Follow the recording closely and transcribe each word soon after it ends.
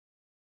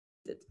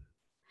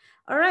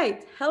All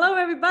right. Hello,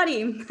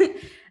 everybody.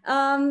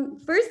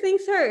 First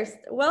things first,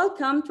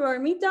 welcome to our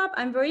meetup.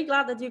 I'm very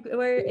glad that you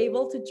were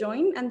able to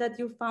join and that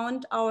you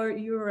found our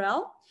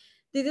URL.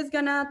 This is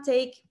gonna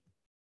take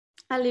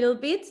a little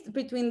bit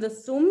between the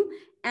Zoom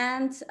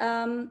and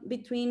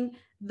between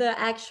the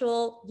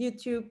actual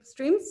YouTube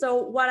stream. So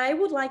what I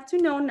would like to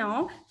know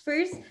now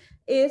first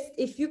is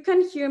if you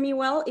can hear me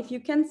well, if you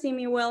can see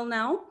me well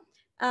now.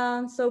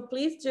 So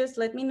please just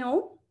let me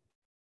know.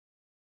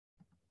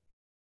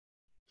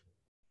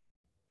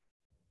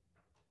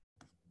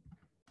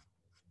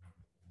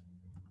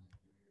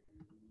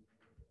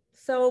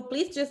 So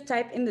please just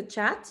type in the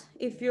chat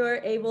if you're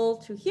able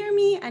to hear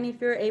me and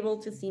if you're able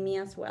to see me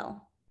as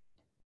well.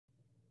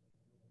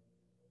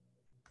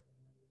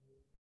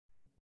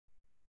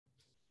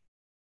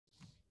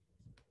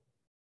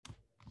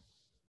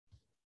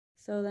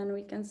 So then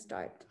we can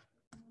start.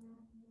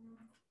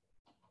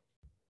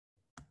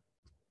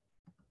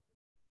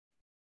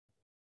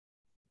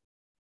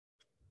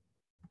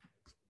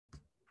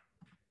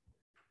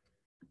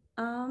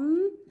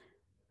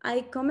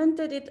 I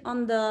commented it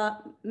on the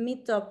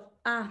Meetup.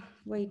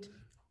 Wait,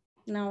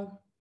 no.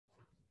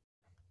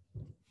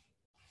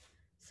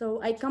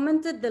 So I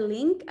commented the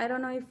link. I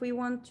don't know if we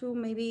want to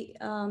maybe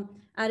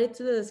add it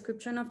to the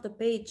description of the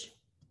page.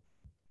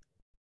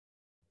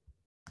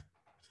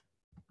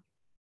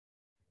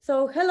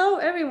 So hello,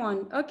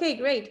 everyone. Okay,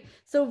 great.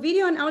 So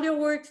video and audio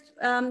works.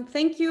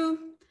 Thank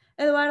you,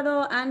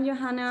 Eduardo and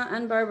Johanna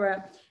and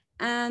Barbara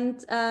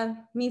and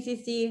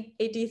Mrs.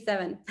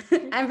 87.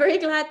 I'm very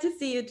glad to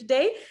see you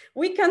today.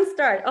 We can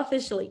start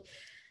officially.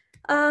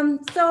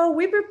 So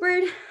we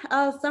prepared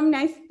some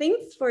nice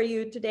things for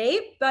you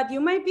today, but you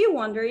might be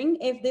wondering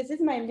if this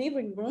is my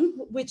living room,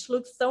 which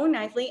looks so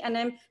nicely, and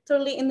I'm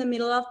totally in the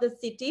middle of the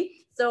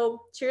city.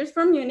 So cheers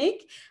from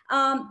Munich.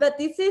 But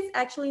this is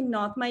actually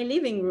not my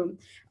living room.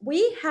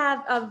 We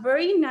have a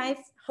very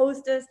nice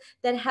hostess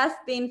that has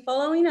been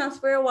following us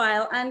for a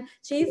while, and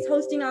she's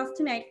hosting us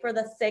tonight for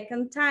the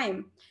second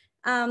time.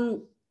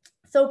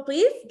 So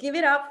please give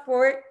it up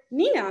for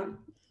Nina.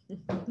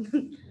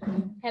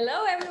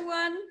 Hello,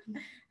 everyone.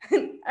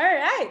 All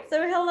right.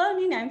 So hello,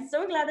 Nina. I'm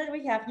so glad that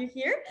we have you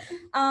here.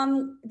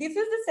 This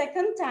is the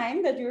second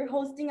time that you're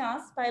hosting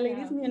us,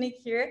 Pyladies Munich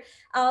here.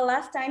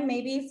 Last time,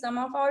 maybe some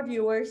of our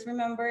viewers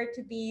remember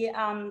to be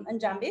on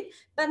Jambit,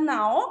 but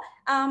now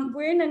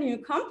we're in a new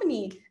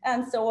company,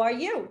 and so are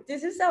you.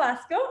 This is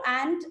Alaska,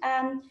 and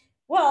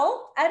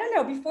well, I don't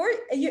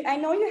know, I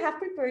know you have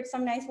prepared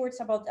some nice words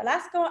about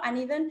Alaska and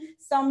even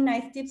some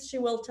nice tips she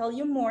will tell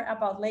you more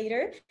about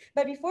later.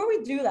 But before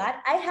we do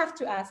that, I have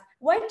to ask,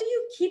 why do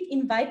you keep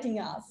inviting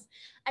us?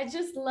 I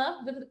just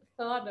love the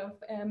thought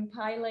of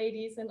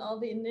Pyladies and all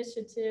the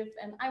initiative,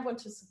 and I want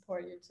to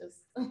support you just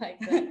like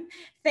that.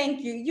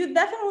 Thank you. You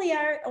definitely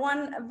are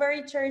one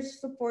very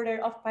cherished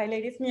supporter of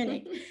Pyladies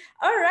Munich.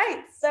 All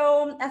right.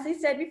 So as I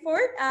said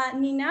before,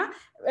 Nina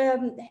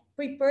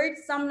prepared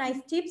some nice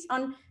tips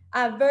on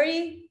a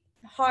very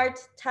hard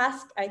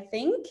task, I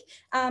think,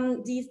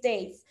 these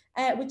days,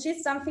 which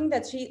is something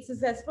that she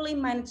successfully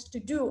managed to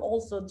do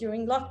also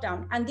during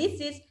lockdown. And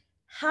this is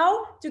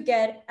how to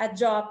get a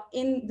job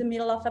in the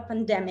middle of a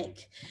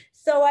pandemic.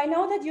 So I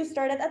know that you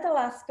started at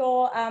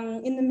Alaska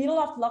in the middle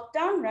of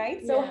lockdown,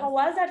 right? So how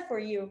was that for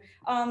you?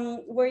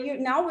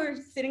 Now we're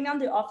sitting on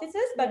the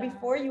offices, but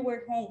before you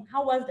were home,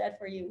 how was that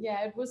for you?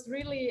 Yeah, it was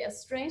really a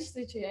strange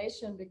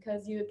situation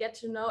because you get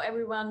to know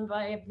everyone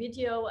via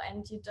video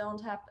and you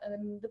don't have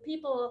the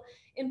people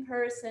in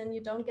person,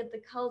 you don't get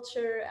the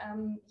culture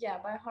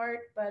by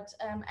heart, but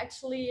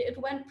actually it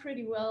went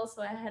pretty well.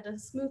 So I had a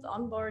smooth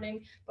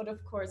onboarding, but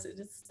of course it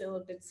is still a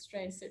bit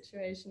strange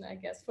situation, I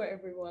guess, for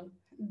everyone.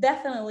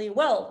 Definitely.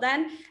 Well,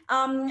 then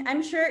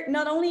I'm sure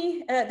not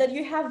only that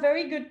you have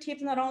very good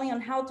tips, not only on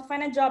how to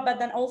find a job, but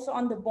then also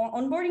on the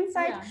onboarding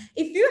side.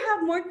 If you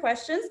have more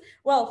questions,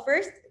 well,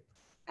 first,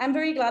 I'm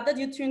very glad that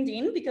you tuned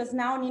in because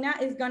now Nina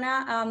is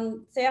gonna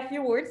say a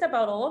few words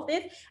about all of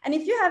this. And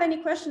if you have any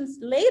questions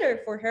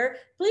later for her,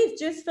 please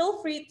just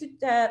feel free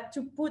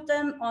to put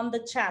them on the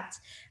chat.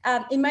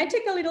 It might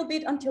take a little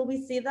bit until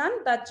we see them,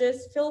 but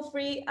just feel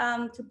free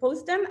to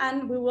post them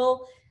and we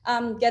will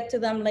get to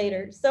them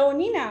later. So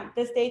Nina,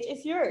 the stage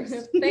is yours.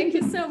 Thank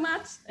you so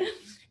much.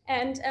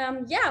 And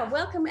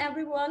welcome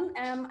everyone.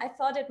 I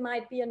thought it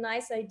might be a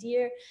nice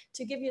idea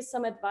to give you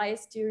some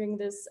advice during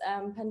this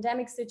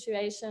pandemic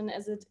situation,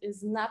 as it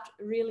is not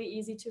really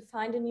easy to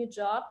find a new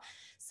job.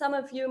 Some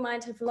of you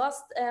might have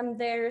lost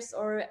theirs,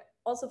 or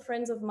also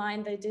friends of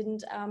mine, they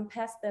didn't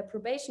pass their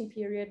probation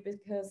period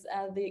because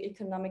the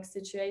economic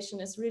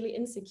situation is really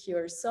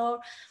insecure. So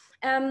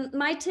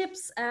my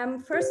tips,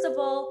 first of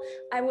all,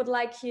 I would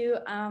like you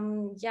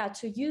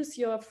to use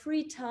your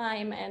free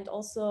time and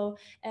also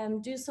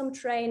do some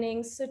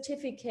training,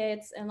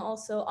 certificates, and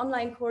also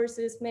online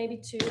courses, maybe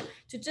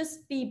to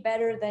just be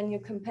better than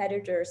your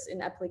competitors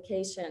in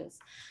applications.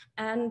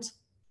 And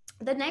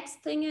the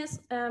next thing is,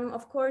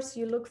 of course,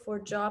 you look for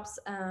jobs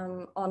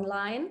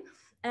online.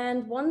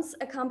 And once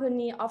a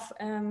company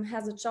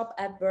has a job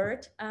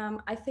advert,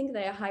 I think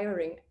they are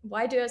hiring.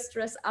 Why do I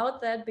stress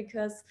out that?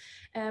 Because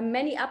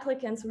many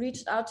applicants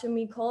reached out to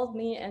me, called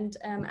me and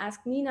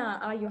asked, Nina,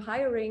 are you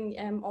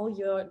hiring all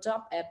your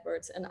job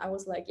adverts? And I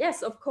was like,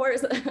 yes, of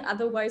course,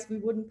 otherwise we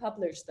wouldn't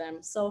publish them.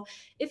 So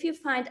if you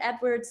find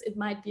adverts, it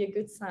might be a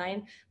good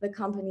sign the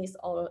company is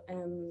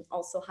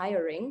also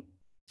hiring.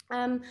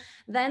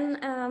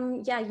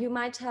 Yeah, you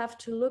might have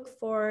to look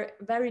for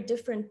very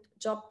different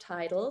job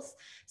titles,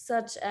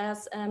 such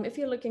as if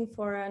you're looking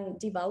for a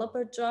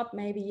developer job,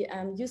 maybe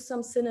use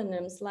some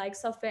synonyms like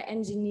software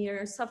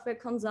engineer, software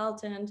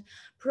consultant,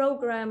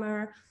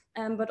 programmer,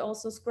 but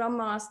also Scrum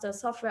Master,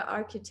 software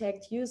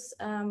architect. Use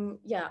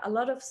yeah, a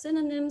lot of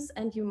synonyms,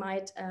 and you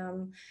might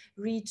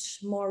reach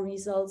more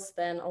results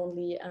than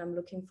only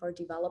looking for a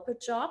developer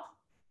job.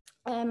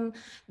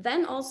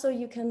 Then also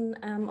you can,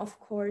 of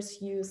course,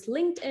 use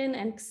LinkedIn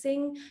and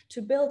Xing to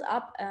build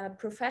up a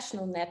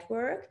professional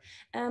network.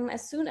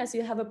 As soon as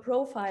you have a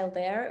profile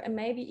there, and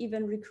maybe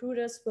even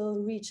recruiters will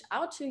reach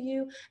out to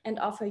you and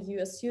offer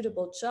you a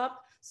suitable job.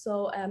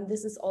 So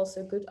this is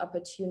also a good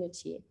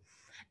opportunity.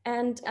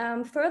 And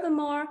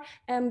furthermore,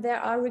 there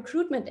are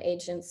recruitment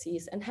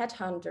agencies and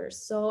headhunters.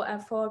 So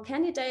for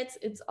candidates,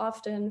 it's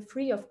often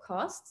free of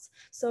costs.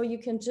 So you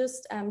can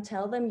just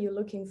tell them you're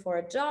looking for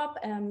a job,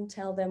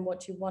 tell them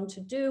what you want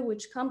to do,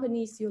 which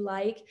companies you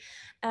like.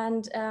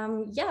 And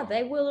yeah,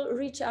 they will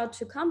reach out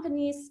to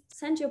companies,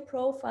 send your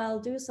profile,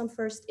 do some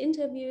first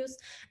interviews.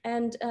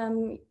 And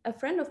a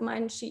friend of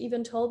mine, she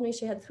even told me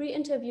she had 3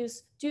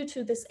 interviews due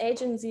to this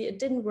agency. It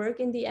didn't work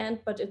in the end,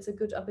 but it's a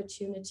good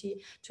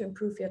opportunity to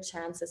improve your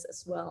chances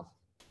as well.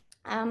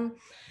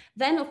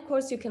 Then, of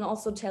course, you can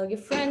also tell your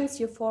friends,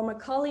 your former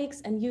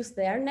colleagues, and use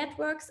their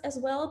networks as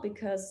well,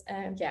 because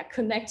yeah,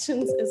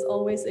 connections is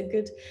always a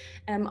good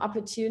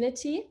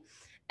opportunity.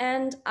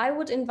 And I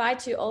would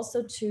invite you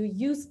also to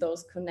use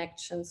those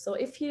connections. So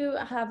if you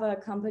have a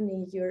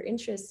company you're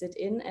interested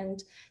in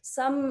and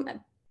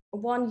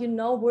someone you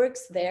know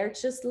works there,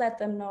 just let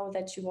them know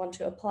that you want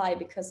to apply,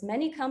 because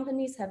many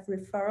companies have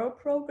referral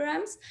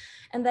programs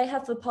and they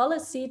have the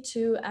policy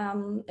to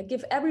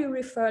give every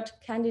referred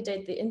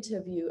candidate the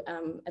interview,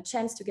 a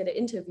chance to get an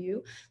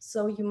interview.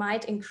 So you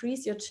might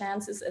increase your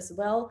chances as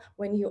well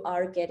when you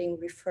are getting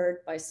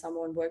referred by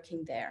someone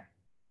working there.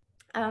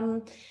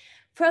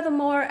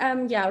 Furthermore,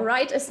 yeah,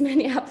 write as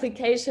many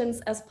applications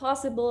as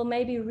possible,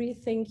 maybe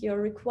rethink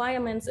your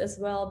requirements as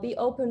well, be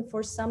open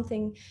for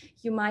something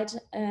you might,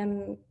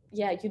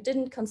 yeah, you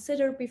didn't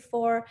consider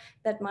before,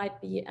 that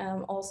might be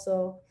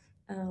also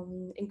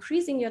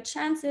increasing your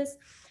chances.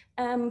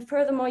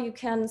 Furthermore, you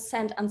can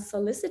send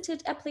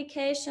unsolicited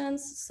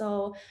applications.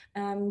 So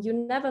you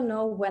never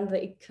know when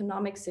the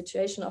economic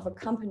situation of a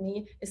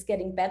company is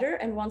getting better.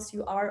 And once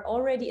you are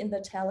already in the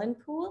talent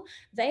pool,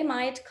 they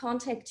might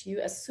contact you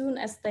as soon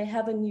as they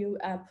have a new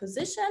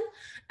position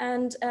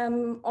and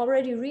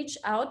already reach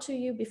out to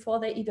you before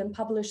they even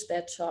publish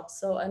their job.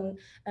 So an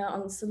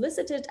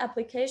unsolicited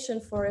application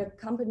for a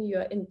company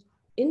you're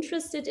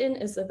interested in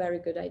is a very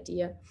good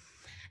idea.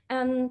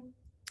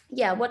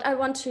 Yeah, what I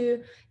want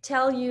to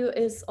tell you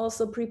is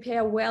also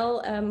prepare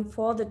well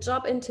for the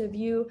job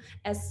interview,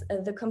 as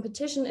the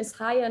competition is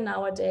higher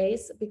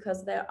nowadays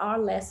because there are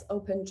less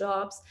open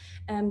jobs.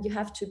 You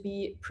have to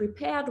be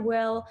prepared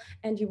well,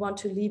 and you want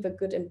to leave a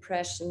good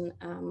impression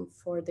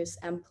for this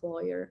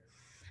employer.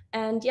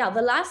 And yeah,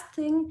 the last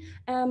thing,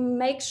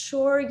 make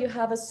sure you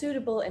have a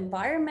suitable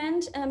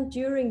environment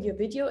during your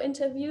video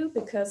interview,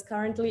 because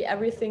currently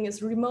everything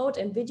is remote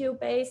and video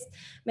based.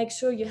 Make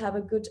sure you have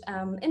a good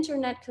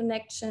internet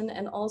connection,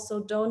 and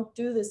also don't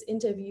do this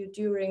interview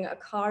during a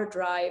car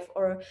drive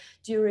or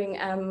during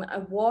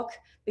a walk,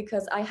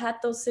 because I had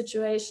those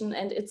situations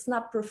and it's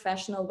not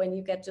professional when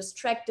you get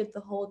distracted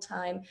the whole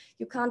time.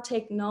 You can't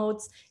take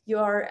notes,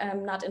 you're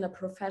not in a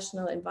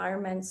professional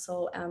environment.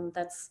 So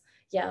that's,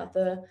 yeah,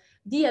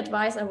 the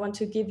advice I want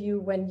to give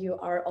you when you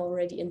are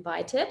already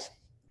invited.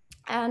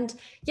 And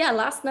yeah,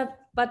 last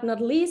but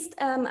not least,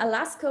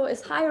 Alasco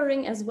is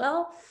hiring as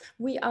well.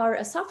 We are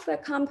a software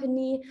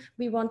company.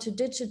 We want to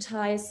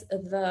digitize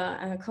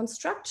the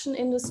construction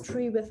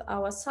industry with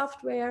our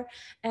software.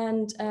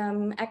 And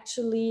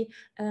actually,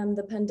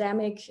 the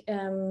pandemic,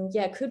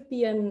 yeah, could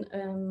be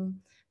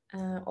an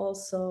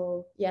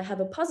also, yeah, have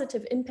a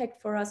positive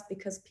impact for us,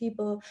 because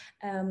people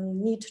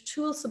need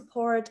tool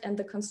support, and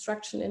the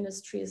construction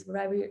industry is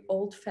very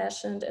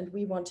old-fashioned, and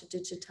we want to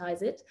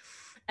digitize it.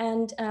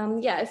 And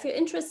yeah, if you're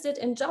interested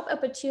in job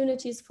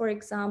opportunities, for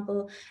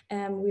example,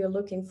 we are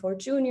looking for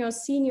junior,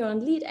 senior,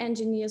 and lead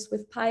engineers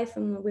with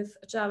Python, with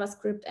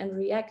JavaScript and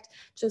React.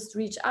 Just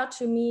reach out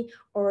to me,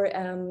 or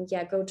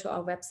yeah, go to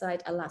our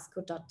website,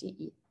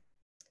 alasco.de.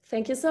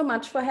 Thank you so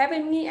much for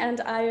having me,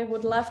 and I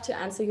would love to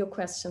answer your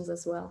questions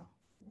as well.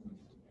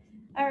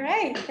 All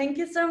right, thank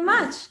you so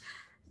much.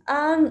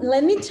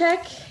 Let me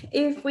check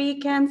if we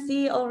can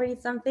see already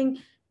something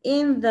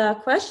in the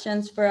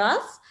questions for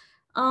us.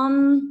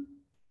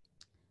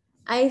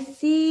 I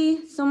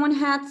see someone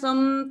had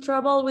some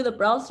trouble with the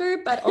browser,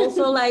 but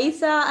also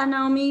Laisa and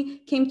Naomi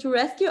came to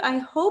rescue. I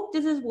hope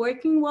this is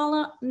working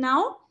well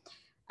now.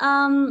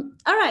 All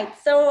right,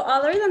 so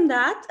other than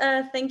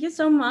that, thank you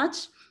so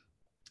much,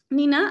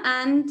 Nina.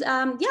 And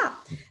yeah,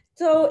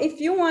 so if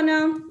you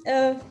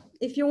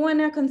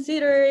wanna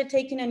consider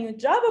taking a new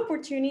job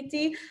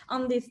opportunity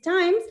on these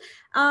times,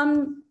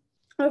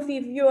 or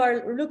if you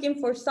are looking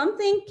for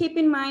something, keep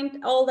in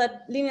mind all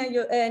that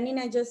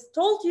Nina just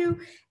told you.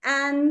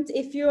 And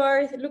if you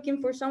are looking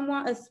for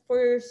someone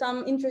for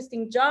some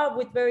interesting job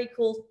with very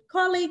cool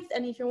colleagues,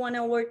 and if you want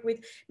to work with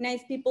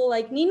nice people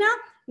like Nina,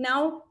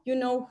 now you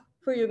know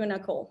who you're gonna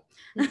call.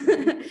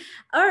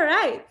 All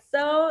right,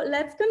 so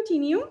let's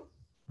continue.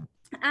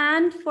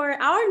 And for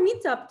our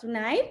meetup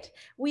tonight,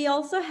 we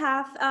also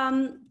have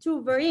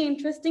two very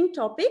interesting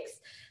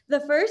topics. The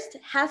first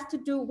has to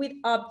do with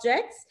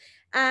objects.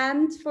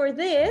 And for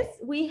this,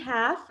 we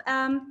have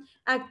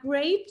a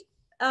great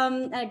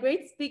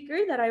speaker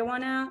that I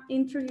want to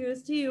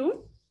introduce to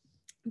you.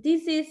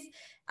 This is,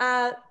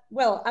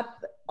 well, an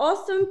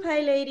awesome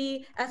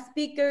Pylady, a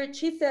speaker.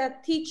 She's a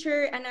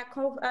teacher and a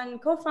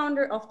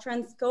co-founder of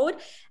Transcode.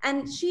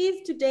 And she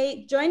is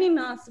today joining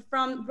us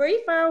from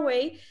very far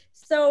away.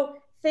 So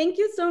thank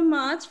you so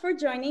much for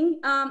joining.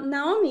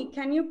 Naomi,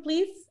 can you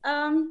please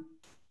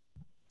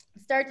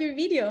start your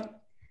video?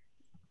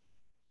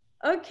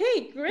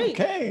 Okay, great.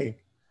 Okay.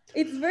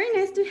 It's very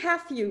nice to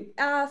have you.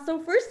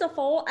 So first of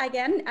all,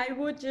 again, I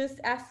would just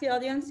ask the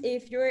audience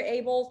if you're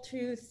able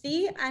to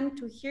see and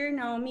to hear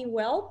Naomi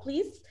well,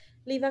 please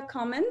leave a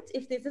comment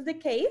if this is the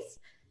case.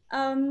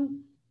 All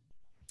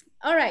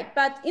right,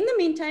 but in the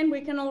meantime, we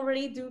can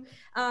already do,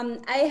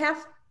 I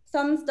have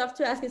some stuff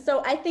to ask you.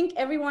 So I think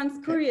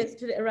everyone's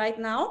curious right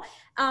now.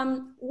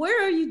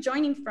 Where are you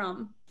joining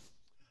from?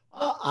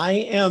 I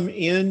am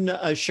in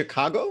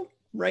Chicago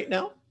right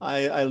now.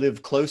 I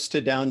live close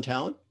to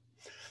downtown.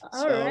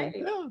 All right.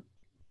 Yeah.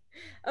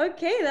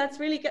 Okay, that's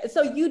really good.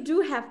 So you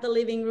do have the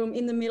living room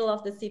in the middle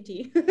of the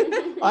city.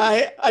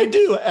 I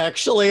do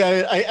actually.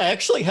 I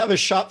actually have a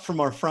shop from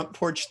our front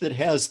porch that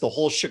has the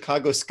whole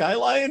Chicago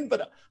skyline,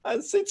 but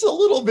it's a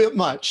little bit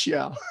much,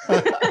 yeah.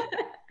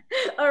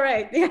 All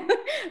right. Yeah.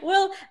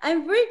 Well,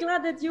 I'm very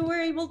glad that you were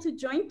able to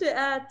join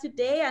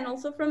today, and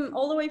also from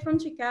all the way from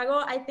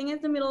Chicago. I think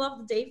it's the middle of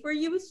the day for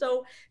you.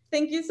 So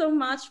thank you so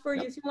much for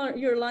using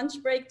your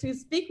lunch break to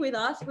speak with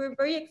us. We're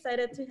very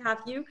excited to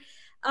have you.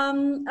 All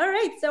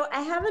right. So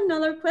I have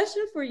another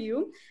question for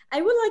you.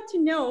 I would like to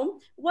know,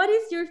 what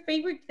is your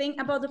favorite thing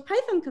about the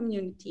Python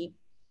community?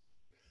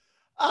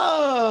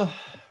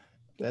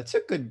 That's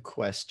a good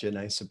question,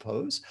 I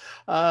suppose.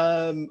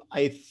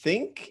 I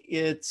think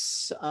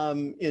it's,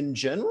 in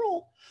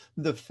general,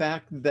 the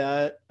fact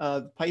that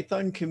the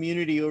Python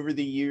community over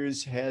the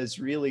years has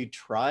really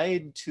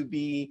tried to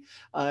be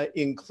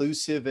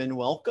inclusive and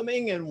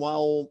welcoming. And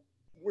while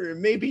we're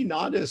maybe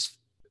not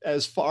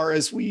as far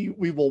as we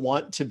will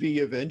want to be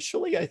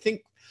eventually, I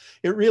think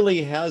it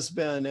really has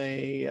been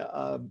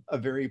a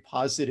very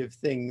positive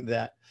thing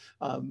that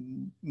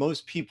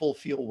most people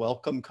feel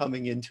welcome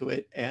coming into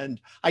it.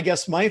 And I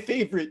guess my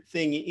favorite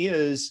thing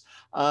is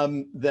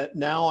that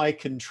now I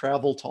can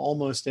travel to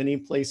almost any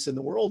place in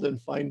the world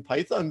and find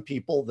Python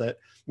people that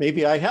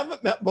maybe I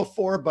haven't met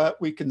before, but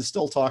we can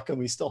still talk and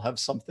we still have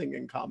something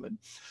in common.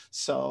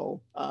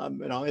 So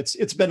you know,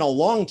 it's been a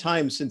long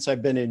time since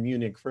I've been in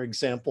Munich, for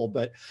example,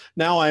 but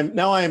now I'm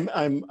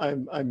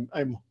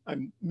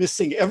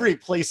missing every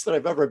place that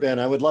I've ever been.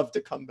 I would love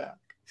to come back.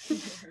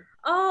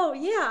 Oh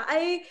yeah,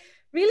 I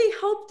really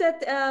hope that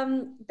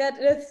that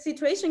the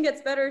situation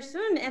gets better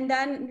soon, and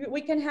then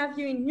we can have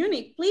you in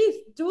Munich. Please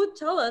do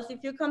tell us if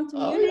you come to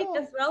Munich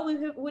as well. We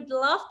would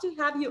love to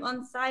have you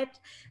on site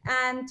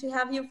and to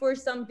have you for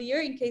some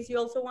beer in case you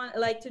also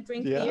like to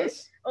drink beer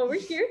over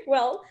here.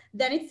 Well,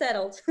 then it's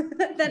settled.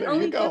 Then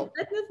only just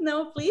let us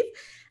know, please.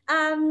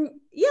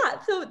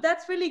 Yeah, so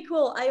that's really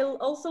cool. I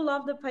also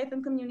love the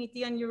Python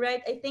community, and you're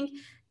right. I think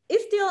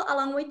it's still a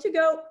long way to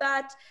go,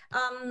 but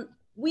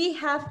we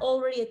have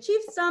already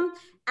achieved some,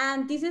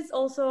 and this is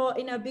also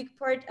in a big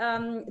part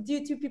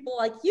due to people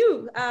like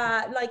you,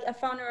 like a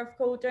founder of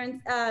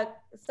Coderns.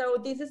 So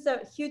this is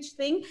a huge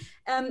thing.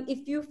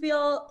 If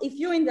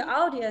you in the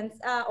audience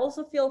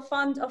also feel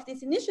fond of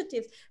these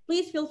initiatives,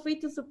 please feel free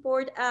to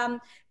support.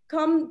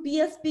 Come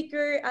be a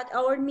speaker at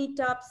our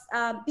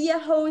meetups, be a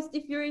host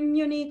if you're in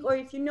Munich, or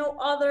if you know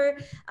other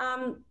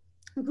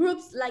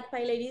groups like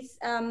Pyladies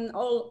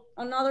all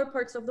on other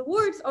parts of the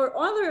world, or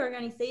other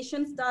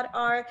organizations that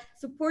are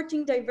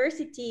supporting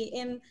diversity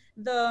in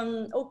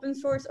the open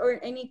source or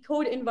any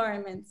code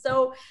environment.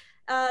 So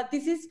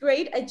this is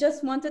great. I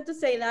just wanted to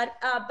say that.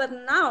 But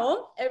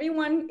now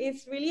everyone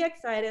is really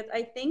excited,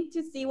 I think,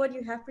 to see what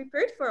you have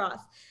prepared for us.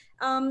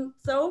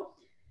 So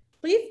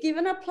please give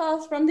an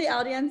applause from the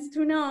audience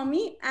to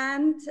Naomi.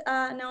 And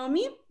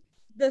Naomi,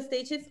 the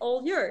stage is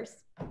all yours.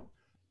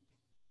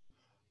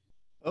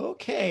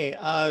 Okay,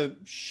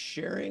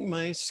 sharing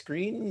my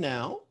screen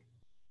now.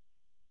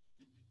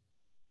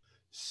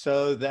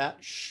 So that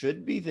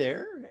should be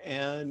there.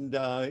 And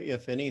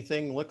if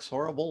anything looks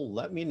horrible,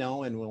 let me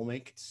know and we'll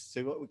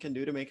see what we can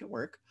do to make it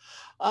work.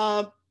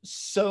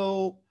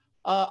 So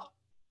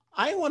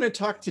I want to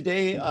talk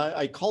today,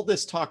 I call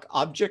this talk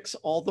Objects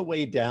All the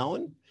Way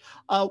Down.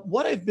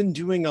 What I've been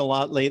doing a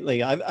lot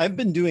lately, I've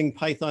been doing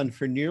Python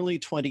for nearly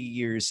 20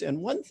 years.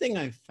 And one thing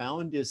I've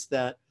found is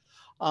that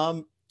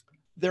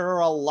there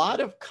are a lot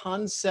of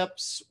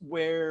concepts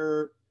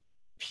where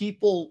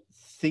people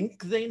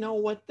think they know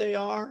what they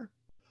are,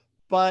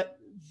 but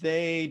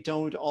they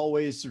don't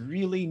always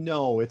really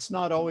know. It's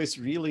not always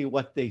really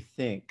what they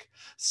think.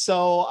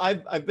 So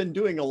I've been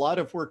doing a lot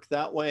of work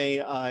that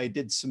way. I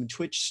did some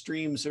Twitch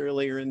streams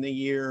earlier in the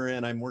year,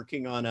 and I'm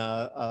working on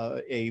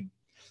a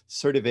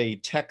sort of a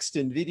text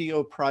and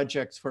video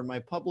project for my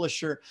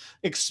publisher,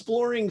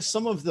 exploring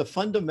some of the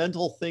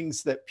fundamental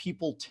things that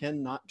people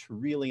tend not to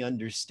really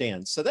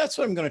understand. So that's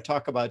what I'm going to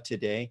talk about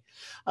today.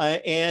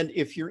 And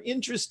if you're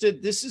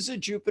interested, this is a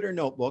Jupyter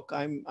notebook.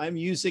 I'm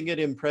using it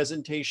in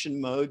presentation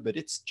mode, but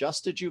it's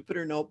just a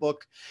Jupyter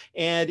notebook,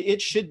 and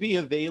it should be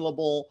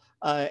available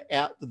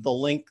at the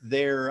link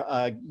there,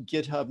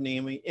 GitHub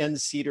Naomi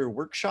Ceder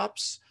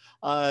workshops.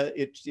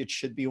 It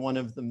should be one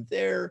of them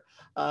there.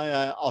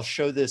 I'll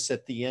show this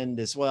at the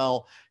end as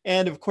well.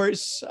 And of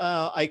course,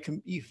 I can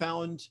be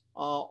found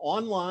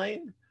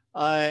online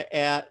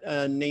at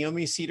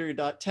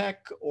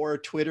naomiceder.tech, or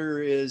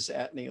Twitter is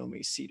at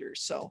Naomi Ceder.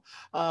 So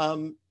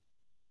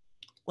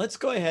let's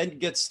go ahead and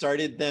get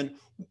started then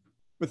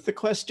with the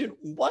question,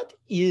 what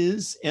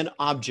is an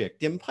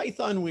object? In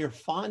Python, we're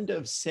fond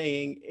of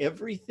saying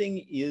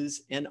everything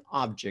is an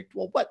object.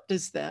 Well, what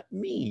does that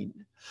mean?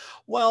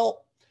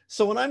 Well,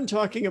 so when I'm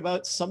talking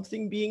about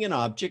something being an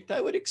object,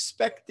 I would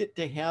expect it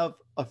to have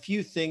a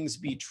few things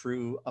be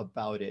true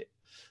about it.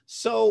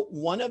 So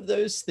one of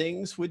those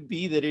things would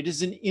be that it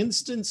is an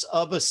instance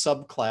of a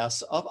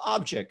subclass of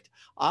object.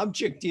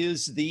 Object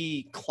is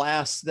the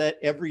class that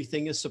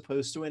everything is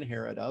supposed to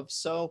inherit of.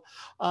 So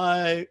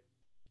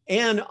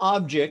an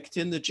object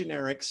in the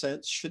generic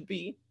sense should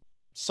be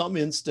some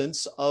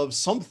instance of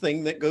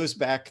something that goes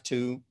back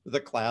to the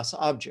class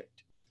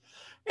object.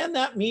 And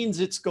that means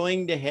it's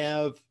going to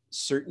have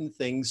certain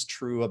things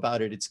true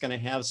about it. It's going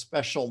to have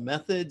special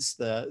methods,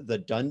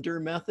 the dunder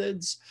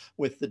methods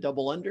with the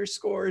double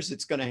underscores.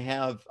 It's going to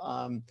have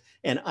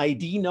an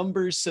ID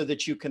number so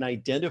that you can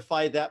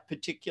identify that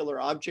particular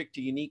object,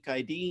 a unique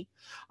ID.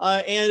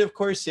 And of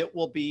course, it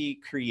will be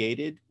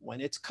created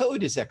when its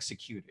code is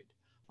executed.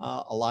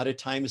 A lot of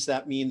times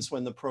that means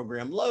when the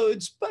program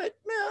loads, but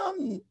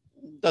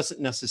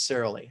doesn't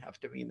necessarily have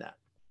to mean that.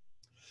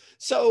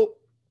 So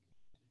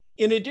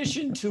in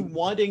addition to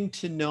wanting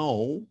to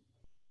know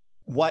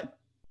what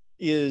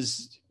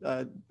is,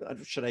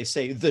 should I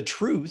say, the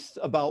truth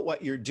about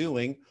what you're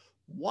doing,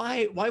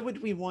 why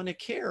would we want to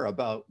care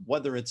about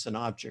whether it's an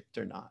object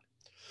or not?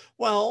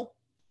 Well,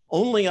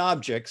 only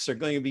objects are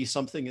going to be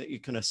something that you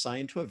can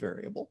assign to a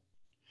variable.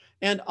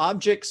 And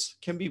objects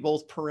can be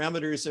both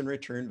parameters and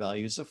return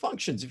values of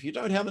functions. If you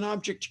don't have an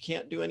object, you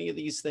can't do any of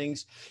these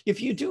things. If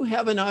you do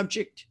have an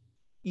object,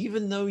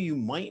 even though you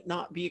might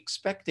not be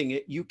expecting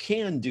it, you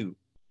can do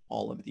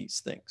all of these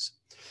things.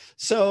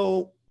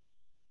 So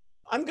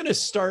I'm going to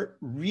start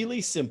really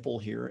simple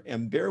here,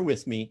 and bear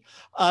with me.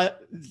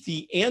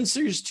 The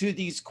answers to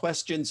these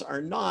questions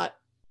are not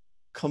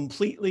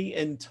completely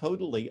and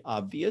totally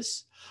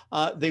obvious.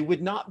 They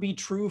would not be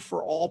true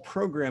for all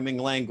programming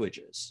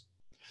languages.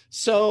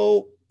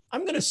 So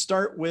I'm going to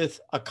start with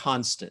a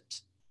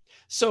constant.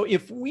 So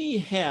if we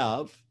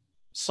have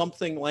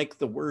something like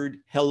the word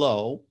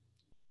hello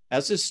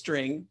as a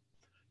string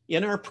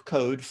in our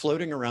code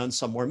floating around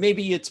somewhere,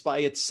 maybe it's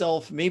by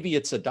itself, maybe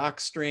it's a doc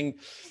string,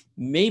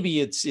 maybe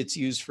it's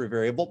used for a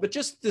variable, but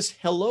just this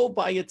hello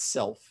by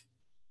itself,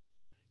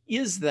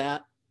 is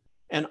that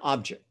an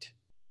object?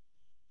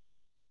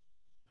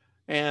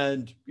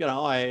 And, you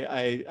know,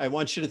 I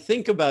want you to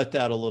think about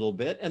that a little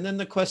bit. And then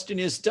the question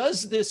is,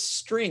 does this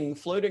string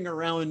floating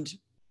around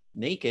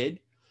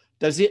naked,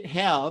 does it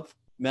have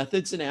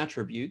methods and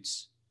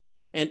attributes?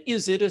 And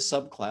is it a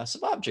subclass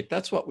of object?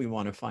 That's what we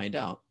want to find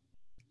out.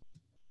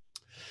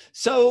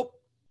 So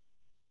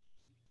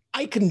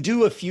I can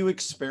do a few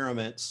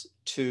experiments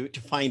to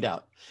find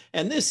out.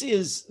 And this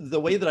is the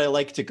way that I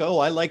like to go.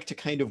 I like to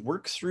kind of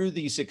work through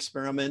these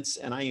experiments,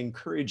 and I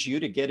encourage you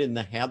to get in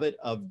the habit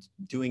of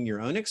doing your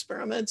own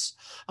experiments.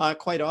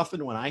 Quite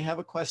often when I have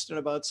a question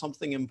about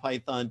something in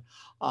Python,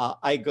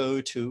 I go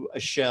to a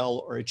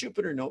shell or a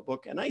Jupyter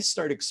notebook and I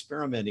start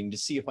experimenting to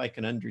see if I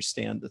can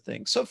understand the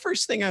thing. So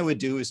first thing I would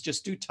do is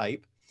just do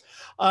type.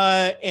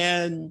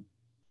 And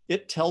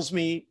it tells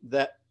me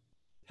that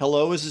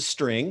hello is a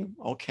string.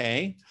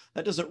 Okay,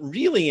 that doesn't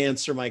really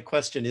answer my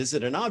question, is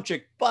it an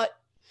object? But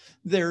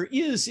there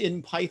is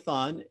in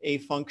Python a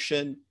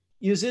function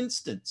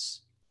isInstance.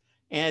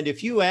 And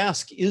if you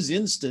ask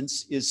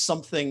isInstance is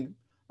something,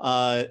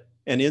 an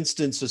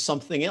instance of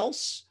something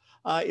else,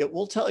 it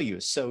will tell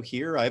you. So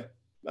here I've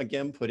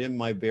again put in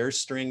my bare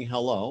string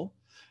hello.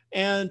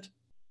 And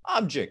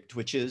object,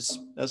 which is,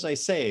 as I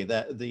say,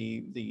 that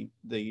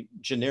the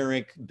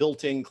generic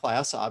built-in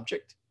class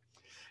object.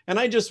 And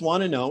I just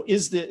want to know,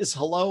 is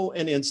hello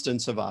an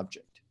instance of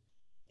object?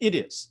 It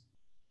is.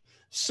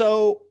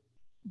 So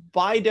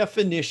by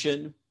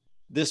definition,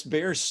 this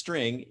bare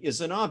string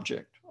is an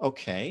object.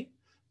 Okay,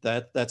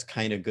 that's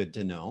kind of good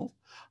to know.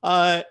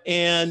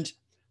 And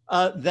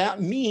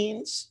that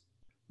means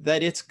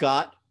that it's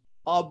got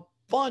a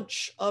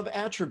bunch of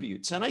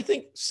attributes. And I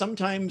think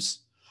sometimes,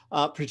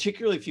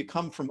 particularly if you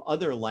come from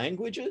other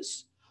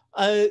languages,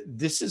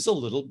 this is a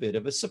little bit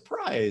of a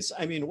surprise.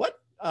 I mean, what?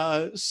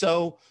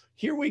 So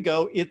here we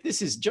go.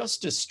 This is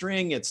just a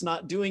string. It's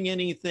not doing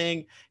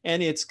anything.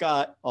 And it's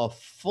got a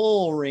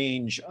full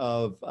range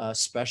of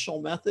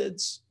special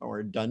methods,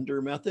 or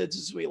dunder methods,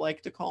 as we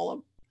like to call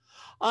them.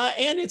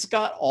 And it's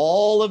got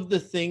all of the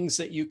things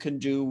that you can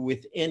do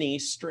with any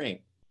string.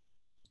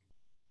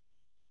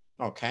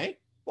 Okay,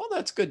 well,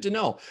 that's good to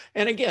know.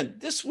 And again,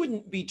 this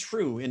wouldn't be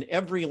true in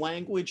every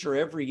language or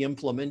every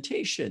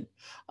implementation.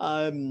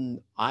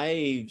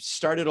 I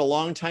started a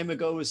long time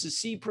ago as a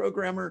C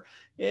programmer,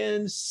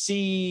 and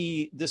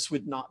C, this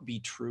would not be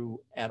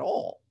true at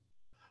all.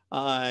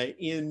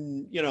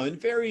 In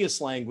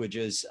various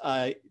languages,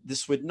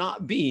 this would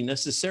not be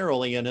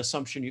necessarily an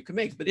assumption you can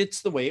make, but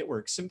it's the way it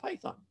works in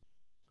Python.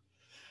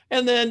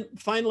 And then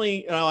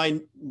finally,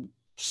 I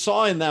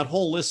saw in that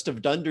whole list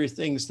of dunder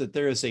things that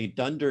there is a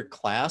dunder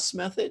class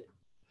method.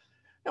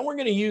 And we're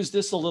going to use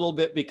this a little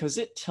bit because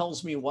it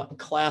tells me what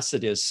class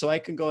it is. So I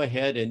can go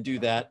ahead and do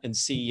that and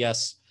see,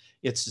 yes,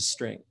 it's a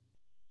string.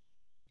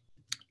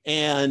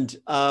 And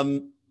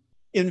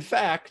in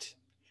fact,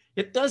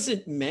 it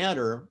doesn't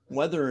matter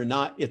whether or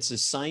not it's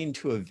assigned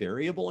to a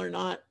variable or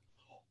not.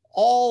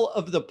 All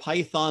of the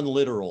Python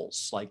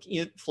literals like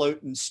int,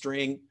 float, and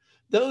string,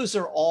 those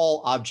are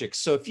all objects.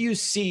 So if you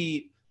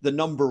see the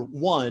number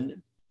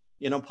 1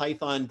 in a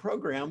Python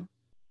program,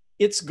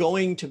 it's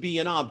going to be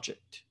an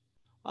object.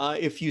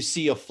 If you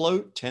see a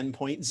float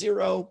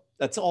 10.0,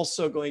 that's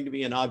also going to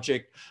be an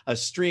object. A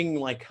string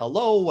like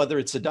hello, whether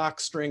it's a doc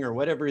string or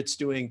whatever it's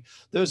doing,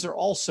 those are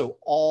also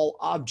all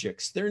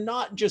objects. They're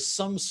not just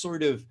some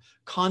sort of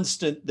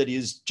constant that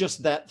is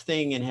just that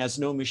thing and has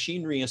no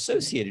machinery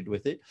associated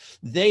with it.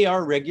 They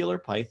are regular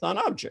Python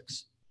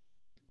objects.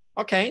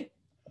 Okay,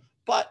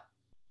 but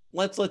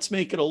let's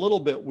make it a little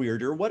bit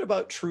weirder. What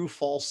about true,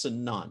 false,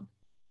 and none?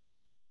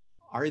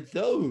 Are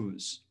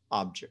those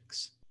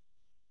objects?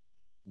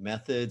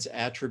 Methods,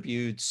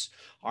 attributes,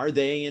 are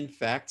they in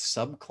fact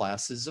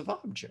subclasses of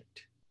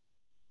object?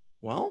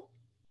 Well,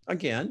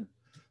 again,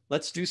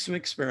 let's do some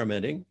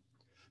experimenting.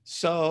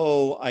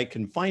 So I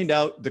can find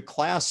out the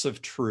class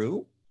of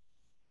true.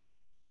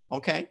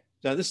 Okay,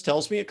 now this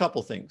tells me a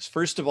couple things.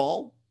 First of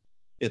all,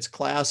 its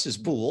class is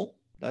bool.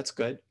 That's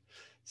good.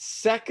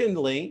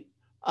 Secondly,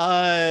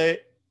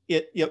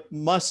 it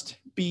must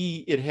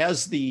be, it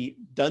has the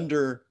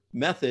dunder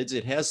methods.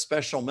 It has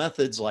special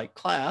methods like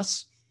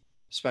class,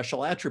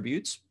 special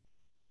attributes.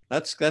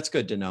 That's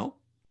good to know.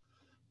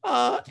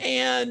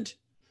 And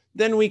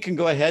then we can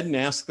go ahead and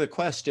ask the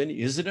question,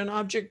 is it an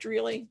object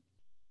really?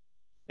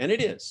 And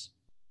it is.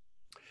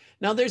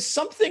 Now there's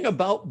something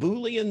about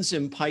Booleans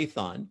in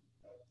Python,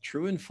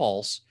 true and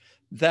false,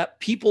 that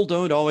people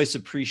don't always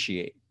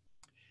appreciate.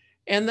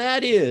 And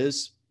that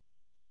is,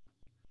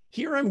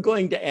 here I'm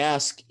going to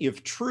ask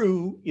if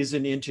true is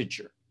an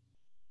integer.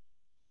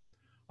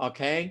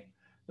 Okay,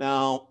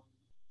 now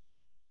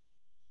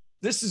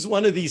this is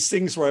one of these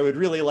things where I would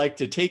really like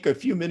to take a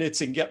few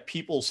minutes and get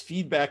people's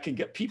feedback and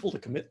get people to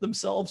commit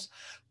themselves.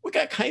 We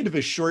got kind of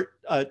a short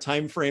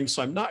time frame,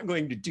 so I'm not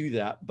going to do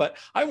that. But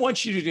I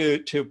want you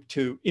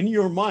to in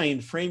your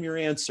mind, frame your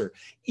answer.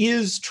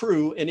 Is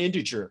true an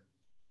integer?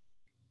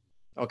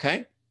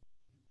 Okay.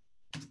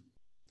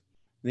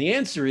 The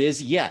answer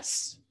is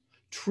yes.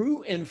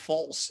 True and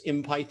false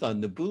in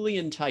Python, the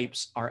Boolean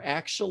types are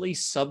actually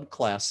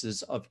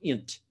subclasses of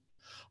int.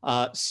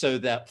 So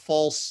that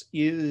false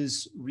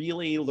is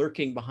really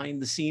lurking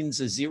behind the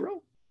scenes as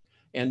 0,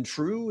 and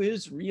true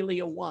is really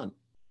a 1.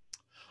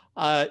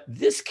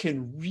 This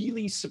can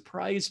really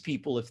surprise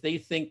people if they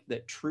think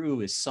that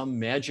true is some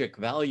magic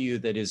value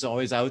that is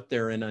always out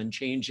there and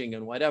unchanging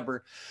and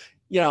whatever.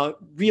 You know,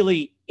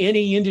 really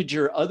any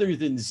integer other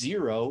than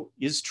 0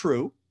 is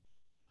true,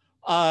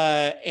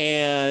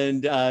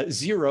 and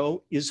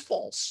 0 is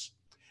false.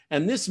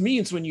 And this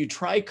means when you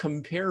try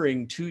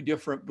comparing two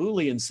different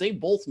Booleans, they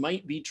both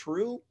might be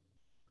true,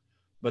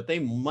 but they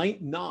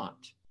might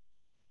not.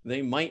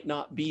 They might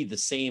not be the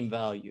same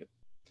value.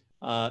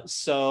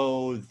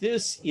 So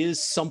this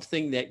is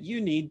something that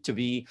you need to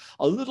be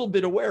a little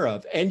bit aware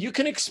of. And you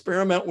can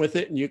experiment with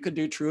it, and you can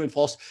do true and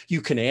false.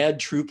 You can add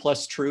true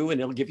plus true,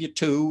 and it'll give you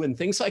 2 and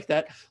things like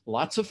that.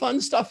 Lots of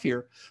fun stuff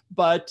here.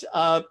 But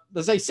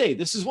as I say,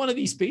 this is one of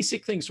these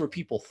basic things where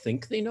people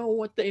think they know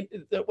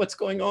what's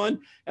going on,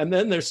 and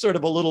then they're sort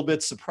of a little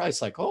bit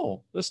surprised, like,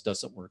 oh, this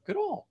doesn't work at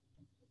all.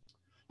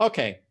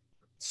 Okay,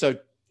 so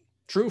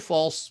true,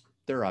 false,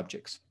 they're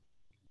objects.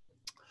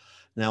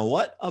 Now,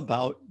 what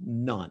about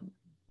none?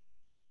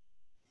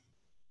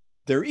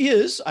 There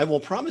is, I will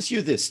promise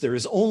you this, there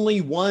is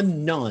only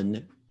one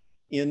none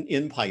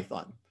in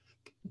Python.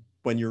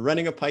 When you're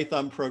running a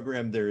Python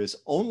program, there is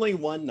only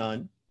one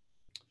none.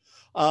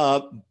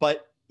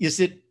 But is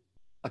it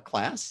a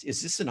class?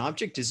 Is this an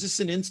object? Is this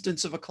an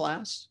instance of a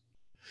class?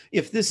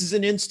 If this is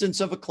an instance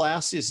of a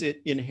class, is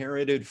it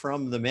inherited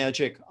from the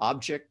magic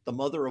object, the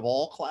mother of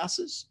all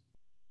classes?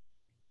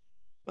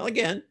 Well,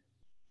 again,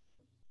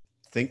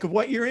 think of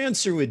what your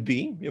answer would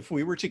be if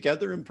we were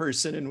together in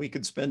person and we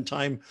could spend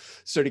time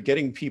sort of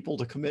getting people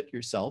to commit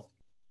yourself.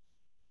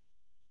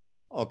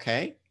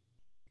 Okay.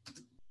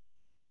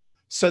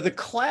 So the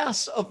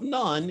class of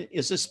none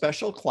is a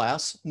special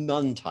class,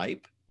 none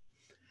type.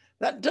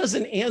 That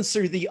doesn't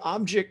answer the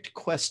object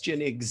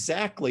question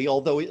exactly,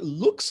 although it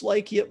looks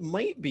like it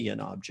might be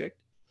an object.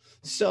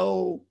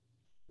 So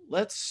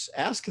let's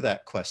ask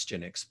that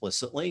question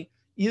explicitly.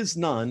 Is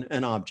none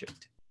an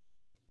object?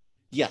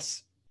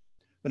 Yes.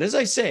 But as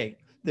I say,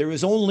 there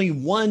is only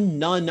one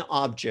none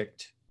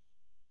object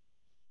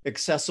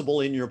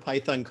accessible in your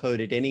Python code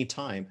at any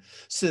time.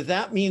 So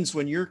that means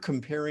when you're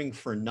comparing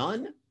for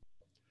none,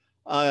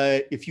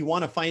 if you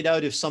want to find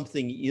out if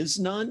something is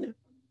none,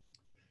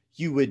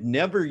 you would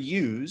never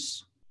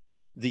use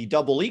the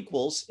double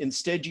equals.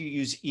 Instead, you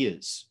use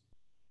is.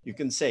 You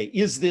can say,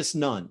 is this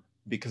none?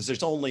 Because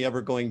there's only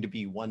ever going to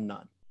be one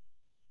none.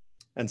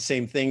 And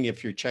same thing,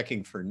 if you're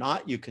checking for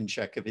not, you can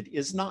check if it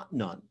is not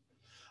none.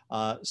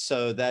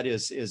 So that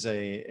is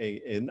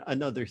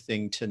another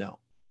thing to know.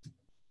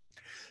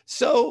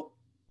 So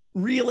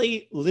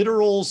really,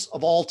 literals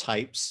of all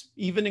types,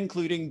 even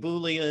including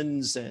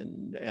Booleans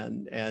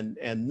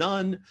and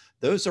none,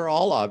 those are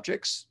all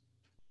objects.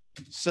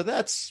 So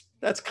that's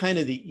kind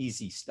of the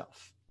easy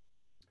stuff.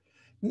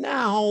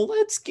 Now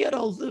let's get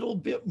a little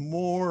bit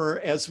more,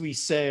 as we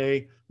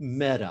say,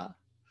 meta.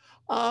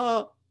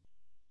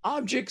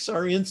 Objects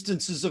are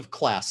instances of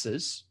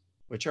classes,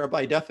 which are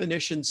by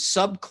definition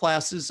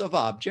subclasses of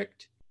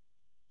object.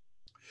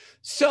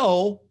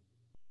 So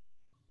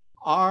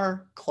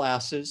are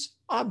classes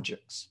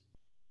objects?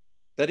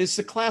 That is,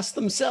 the class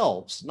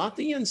themselves, not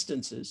the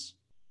instances,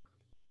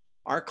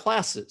 are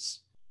classes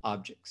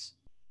objects.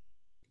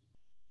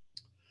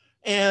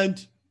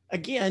 And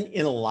again,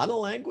 in a lot of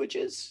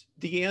languages,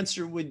 the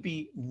answer would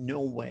be no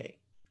way.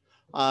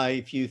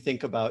 If you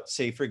think about,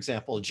 say, for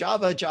example,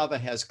 Java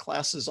has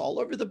classes all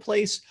over the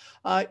place.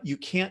 You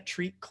can't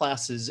treat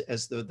classes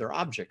as though they're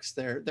objects.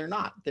 They're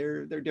not.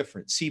 They're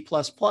different. C++,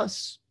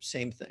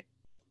 same thing.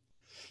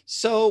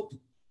 So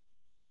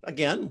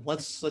again,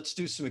 let's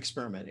do some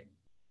experimenting.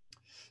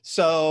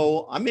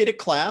 So I made a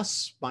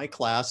class, my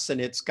class, and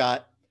it's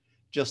got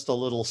just a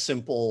little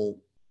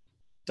simple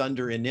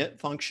dunder init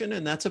function,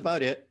 and that's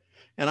about it.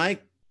 And I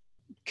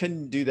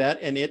can do that,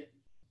 and it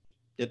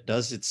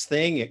does its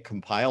thing. It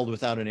compiled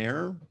without an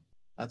error.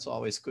 That's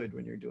always good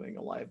when you're doing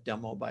a live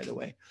demo, by the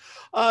way.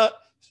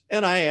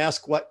 And I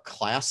ask what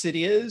class it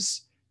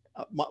is,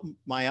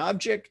 my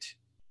object,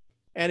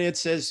 and it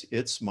says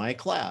it's my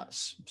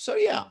class. So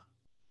yeah,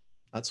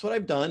 that's what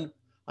I've done.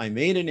 I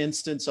made an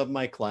instance of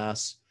my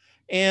class,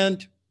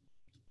 and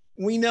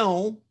we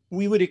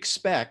would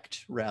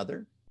expect,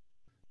 rather,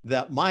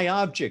 that my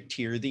object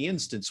here, the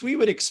instance, we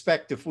would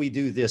expect if we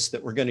do this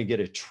that we're going to get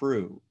a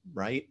true,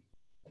 right?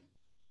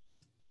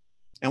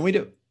 And we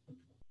do.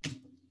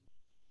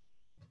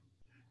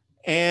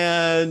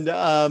 And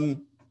let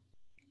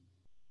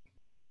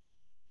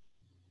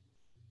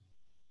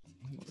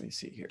me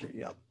see here.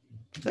 Yep.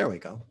 There we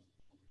go.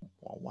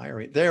 Well, why are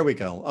we? There we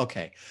go.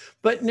 Okay.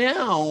 But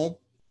now,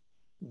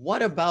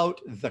 what about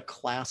the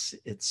class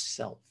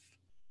itself?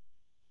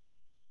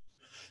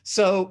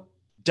 So,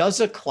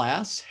 does a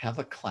class have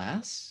a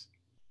class?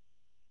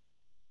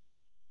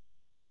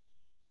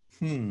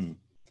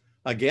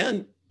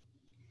 Again,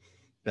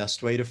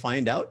 best way to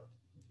find out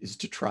is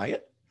to try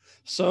it.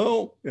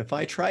 So if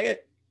I try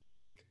it,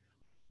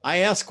 I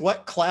ask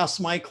what class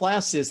my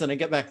class is, and I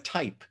get back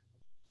type.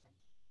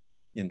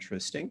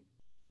 Interesting.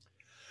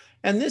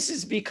 And this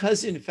is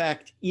because, in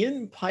fact,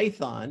 in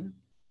Python,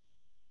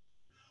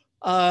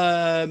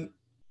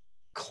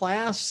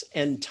 class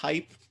and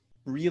type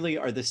really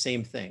are the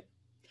same thing.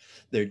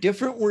 They're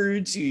different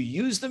words, you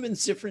use them in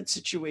different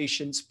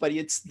situations, but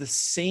it's the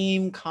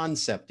same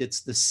concept.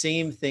 It's the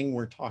same thing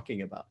we're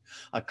talking about.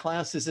 A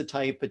class is a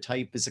type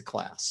is a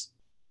class.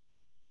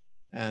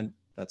 And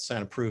that's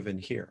kind of proven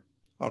here.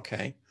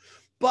 Okay.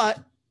 But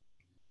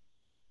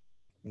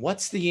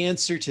what's the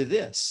answer to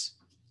this?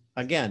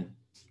 Again,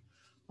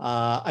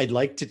 I'd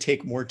like to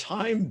take more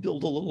time,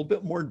 build a little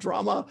bit more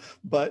drama,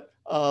 but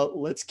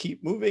let's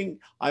keep moving.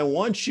 I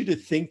want you to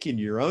think in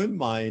your own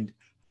mind,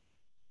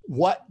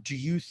 what do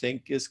you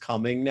think is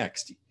coming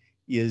next?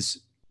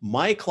 Is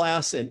my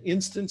class an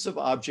instance of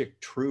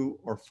object true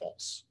or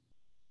false?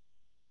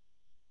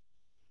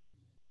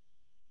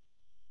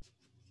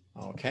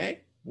 Okay,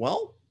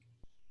 well,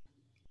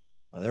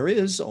 there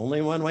is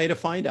only one way to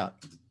find out.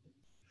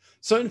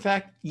 So in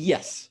fact,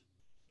 yes.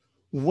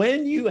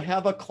 When you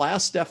have a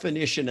class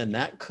definition and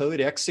that code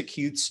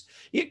executes,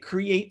 it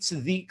creates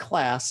the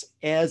class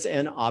as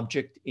an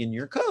object in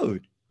your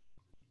code.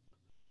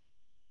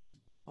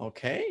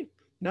 Okay,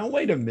 now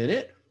wait a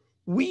minute.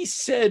 We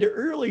said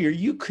earlier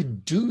you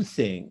could do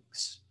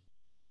things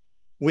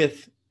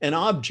with an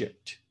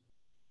object.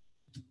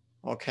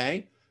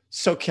 Okay,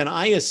 so can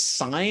I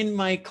assign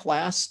my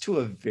class to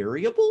a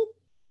variable?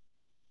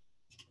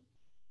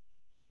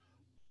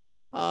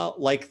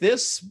 Like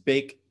this,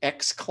 make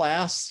X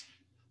class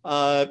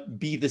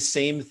be the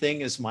same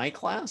thing as my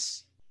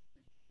class?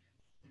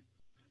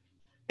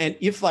 And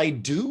if I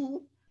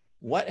do,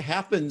 what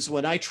happens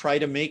when I try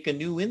to make a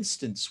new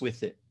instance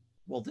with it?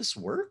 Will this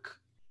work?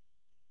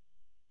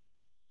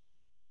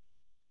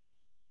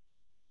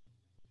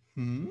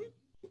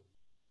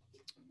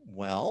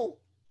 Well,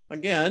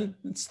 again,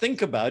 let's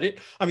think about it.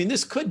 I mean,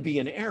 this could be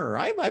an error.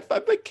 I've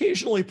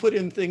occasionally put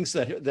in things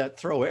that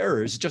throw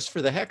errors just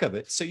for the heck of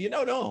it. So you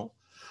don't know.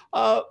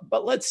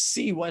 But let's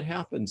see what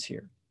happens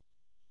here.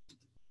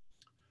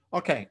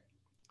 Okay,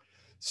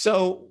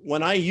 so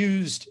when I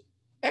used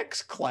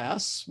X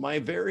class, my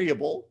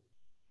variable,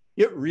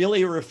 it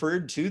really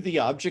referred to the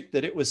object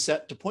that it was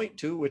set to point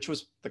to, which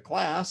was the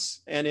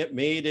class, and it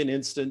made an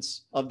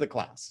instance of the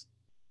class.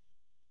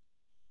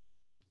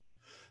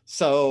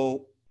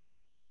 So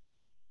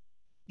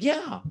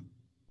yeah,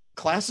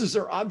 classes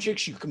are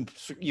objects. You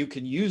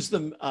can use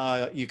them.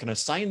 You can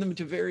assign them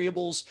to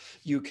variables.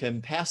 You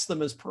can pass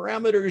them as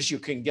parameters. You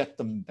can get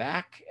them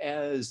back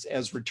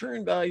as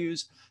return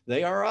values.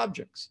 They are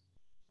objects.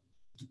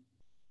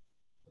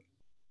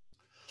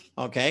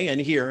 Okay, and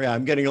here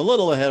I'm getting a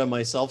little ahead of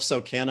myself. So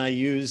can I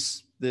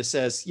use this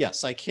as,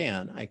 yes, I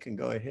can. I can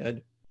go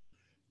ahead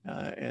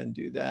and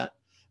do that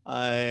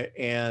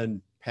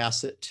and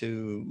pass it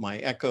to my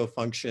echo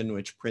function,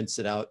 which prints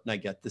it out, and I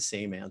get the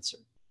same answer.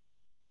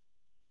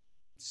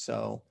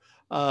 So,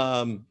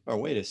 or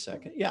wait a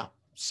second. Yeah,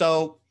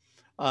 so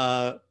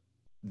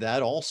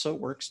that also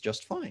works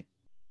just fine.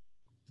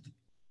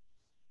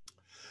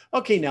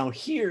 Okay, now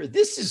here,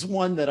 this is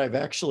one that I've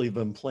actually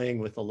been playing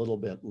with a little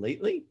bit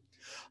lately.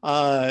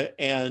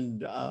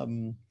 And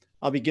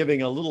I'll be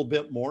giving a little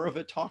bit more of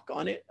a talk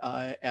on it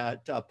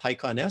at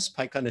PyCon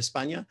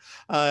España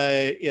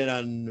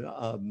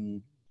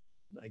in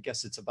I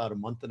guess it's about a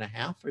month and a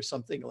half or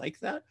something like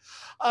that.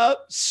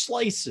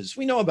 Slices,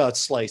 we know about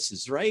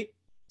slices, right?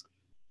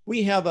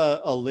 We have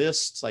a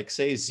list like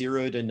say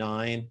 0 to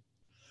 9,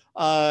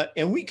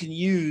 and we can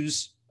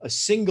use a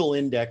single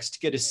index to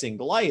get a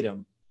single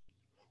item,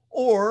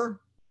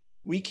 or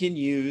we can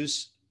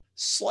use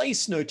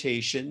slice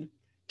notation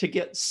to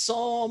get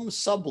some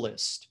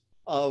sublist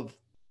of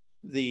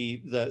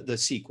the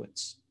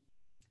sequence,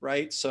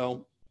 right?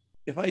 So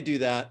if I do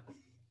that,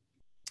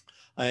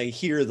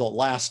 here the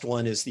last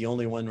one is the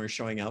only one we're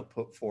showing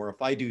output for.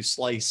 If I do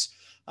slice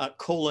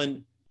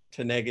colon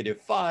to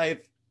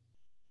 -5,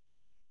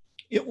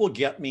 it will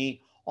get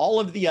me all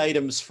of the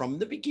items from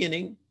the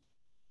beginning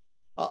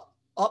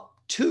up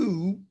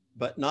to,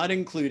 but not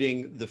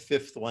including the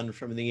 5th one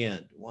from the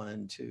end.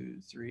 1, 2,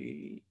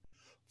 3,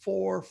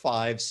 4,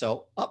 5.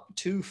 So up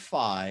to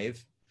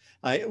 5,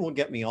 it will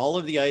get me all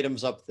of the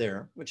items up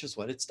there, which is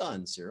what it's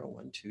done. 0,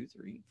 1, 2,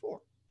 3,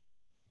 4.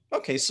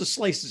 Okay, so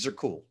slices are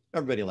cool.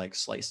 Everybody likes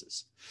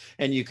slices.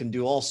 And you can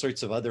do all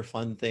sorts of other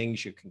fun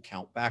things. You can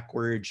count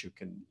backwards. You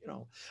can,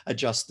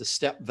 adjust the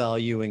step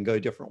value and go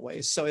different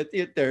ways. So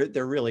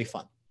they're really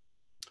fun.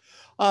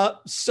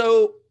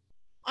 So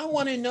I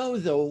want to know,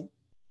 though,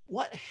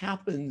 what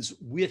happens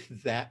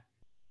with that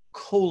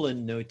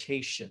colon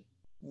notation?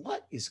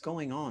 What is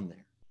going on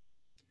there?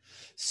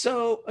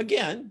 So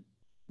again,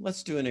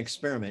 let's do an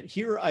experiment.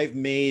 Here I've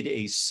made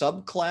a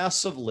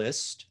subclass of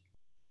list.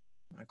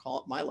 I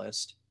call it my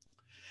list.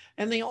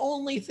 And the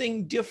only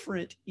thing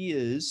different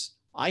is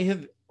I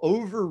have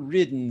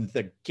overridden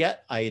the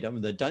get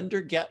item, the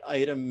dunder get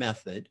item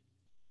method,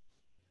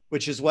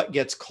 which is what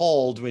gets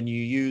called when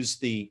you use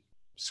the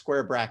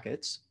square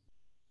brackets,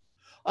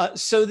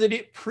 so that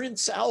it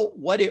prints out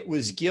what it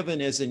was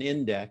given as an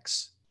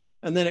index.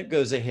 And then it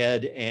goes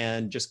ahead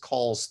and just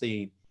calls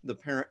the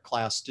parent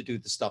class to do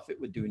the stuff it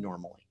would do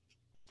normally.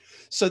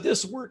 So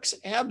this works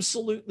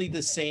absolutely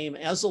the same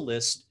as a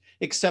list,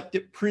 except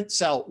it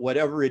prints out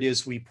whatever it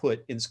is we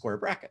put in square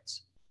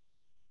brackets.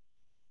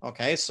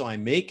 Okay, so I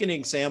make an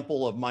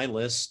example of my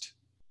list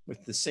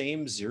with the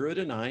same 0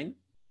 to 9,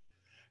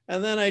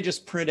 and then I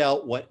just print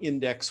out what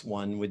index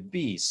 1 would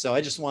be. So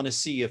I just want to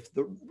see if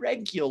the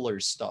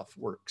regular stuff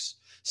works.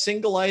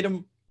 Single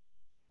item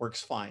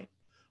works fine.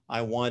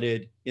 I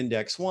wanted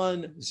index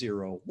 1,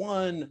 0,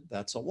 1,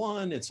 that's a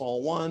 1, it's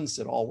all ones,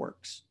 it all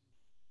works.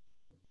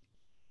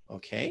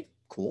 Okay,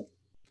 cool.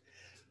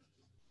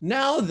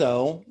 Now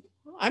though,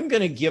 I'm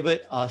going to give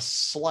it a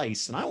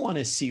slice, and I want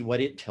to see what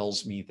it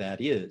tells me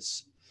that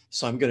is.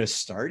 So I'm going to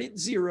start at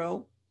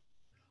 0.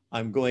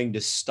 I'm going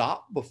to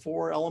stop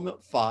before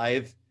element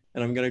 5,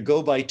 and I'm going to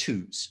go by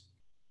 2s.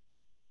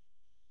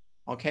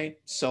 Okay,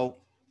 so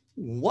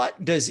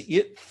what does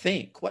it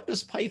think? What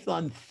does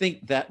Python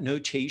think that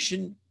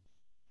notation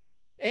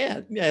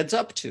adds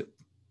up to?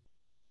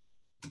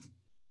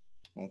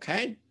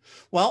 Okay,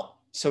 well,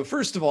 so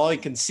first of all, you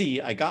can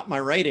see I got my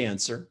right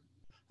answer.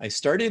 I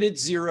started at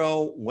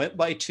 0, went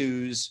by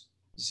 2s,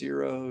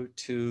 0,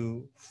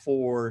 2,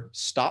 4,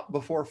 stop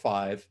before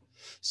 5.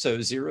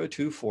 So 0,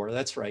 2, 4,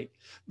 that's right.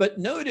 But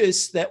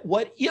notice that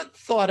what it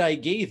thought I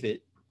gave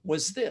it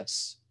was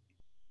this,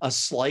 a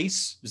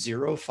slice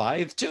 0,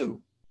 5,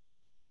 2.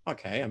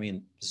 Okay, I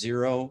mean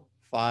 0,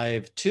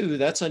 5, 2,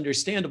 that's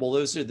understandable.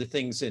 Those are the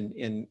things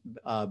in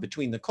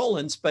between the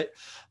colons, but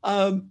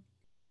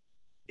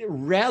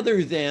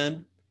rather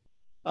than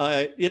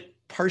it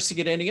parsing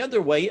it any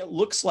other way, it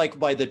looks like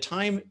by the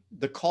time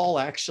the call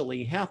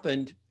actually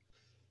happened,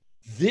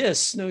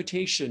 this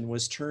notation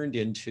was turned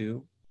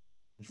into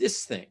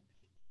this thing.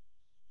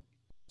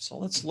 So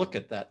let's look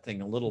at that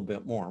thing a little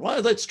bit more.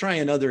 Well, let's try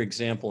another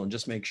example and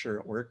just make sure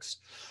it works.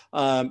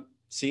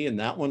 See, and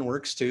that one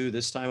works too.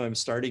 This time I'm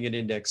starting at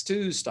index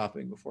 2,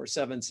 stopping before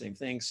 7, same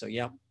thing. So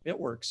yeah, it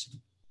works.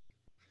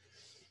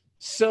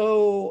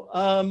 So,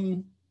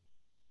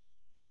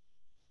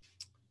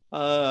 oh,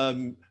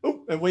 and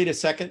wait a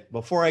second,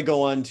 before I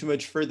go on too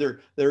much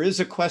further, there is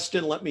a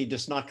question. Let me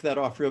just knock that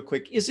off real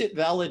quick. Is it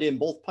valid in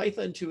both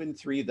Python 2 and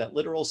 3 that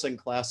literals and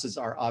classes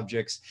are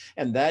objects?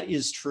 And that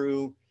is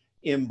true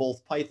in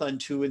both Python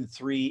 2 and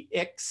 3,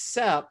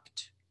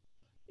 except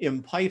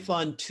in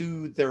Python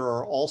 2, there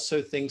are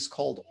also things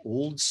called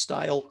old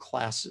style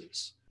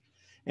classes.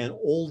 And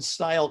old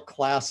style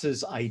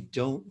classes, I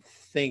don't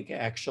think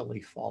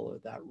actually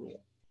follow that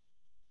rule.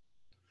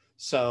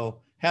 So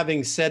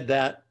having said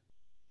that,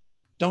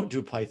 don't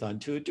do Python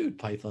 2, do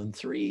Python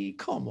 3,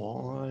 come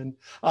on.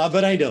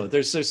 But I know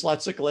there's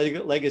lots of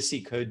legacy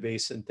code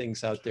base and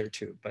things out there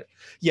too. But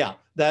yeah,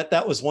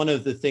 that was one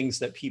of the things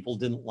that people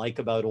didn't like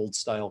about old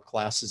style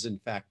classes, in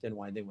fact, and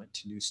why they went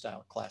to new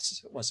style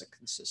classes. It wasn't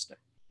consistent.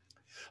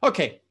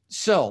 Okay,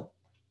 so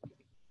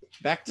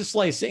back to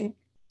slicing.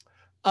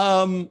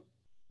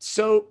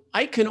 So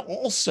I can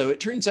also, it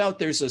turns out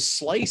there's a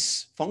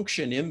slice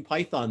function in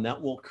Python that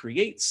will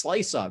create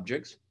slice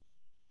objects.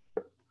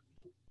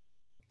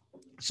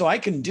 So I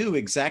can do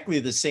exactly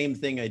the same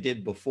thing I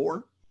did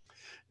before.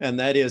 And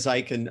that is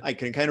I can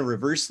kind of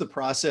reverse the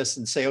process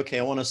and say, okay,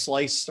 I want to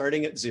slice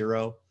starting at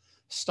 0,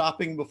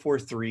 stopping before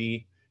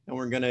 3, and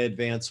we're going to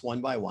advance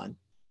one by one.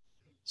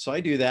 So I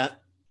do that,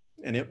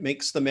 and it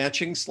makes the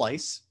matching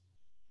slice.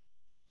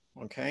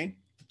 Okay.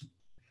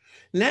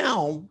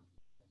 Now,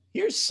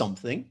 here's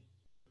something.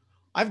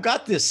 I've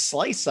got this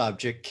slice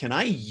object. Can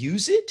I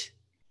use it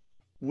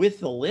with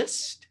the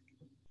list?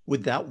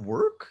 Would that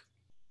work?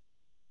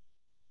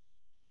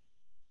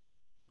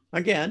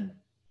 Again,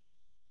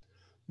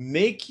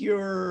 make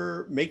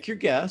your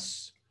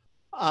guess.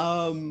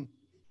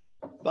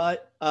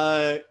 But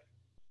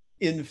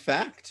in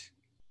fact,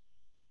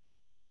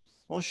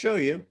 I'll show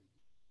you.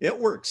 It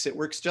works. It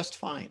works just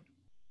fine.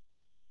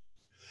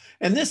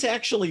 And this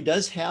actually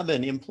does have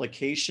an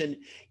implication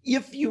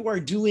if you are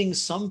doing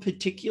some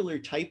particular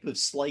type of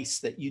slice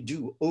that you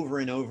do over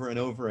and over and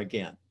over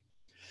again.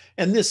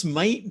 And this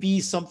might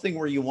be something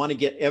where you want to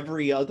get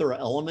every other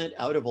element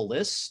out of a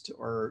list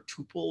or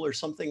tuple or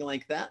something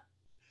like that.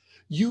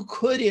 You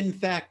could, in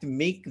fact,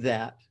 make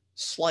that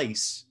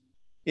slice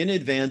in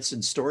advance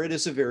and store it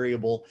as a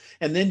variable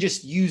and then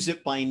just use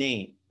it by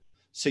name.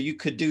 So you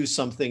could do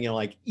something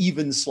like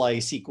even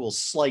slice equals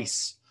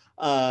slice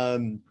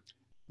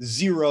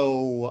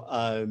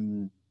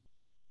 0,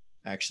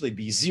 actually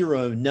be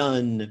 0,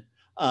 none,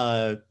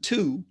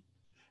 2.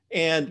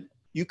 And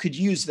you could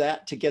use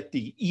that to get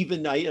the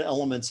even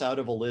elements out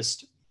of a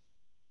list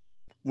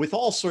with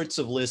all sorts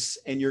of lists,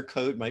 and your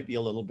code might be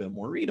a little bit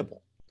more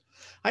readable.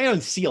 I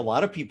don't see a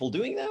lot of people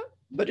doing that,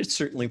 but it's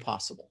certainly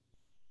possible.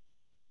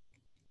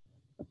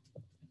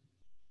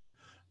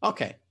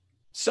 Okay,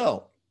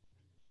 so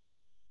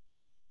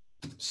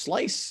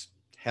slice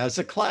has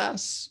a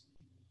class.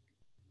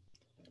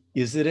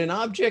 Is it an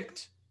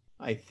object?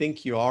 I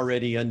think you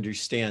already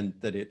understand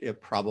that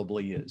it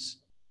probably is,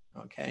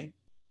 okay?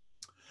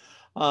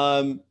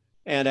 And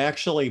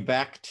actually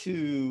back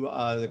to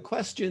the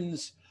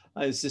questions,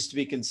 is this to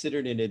be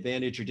considered an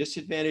advantage or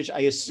disadvantage?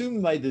 I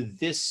assume by the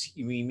this,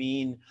 we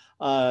mean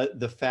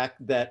the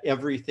fact that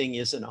everything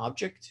is an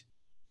object.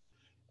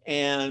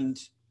 And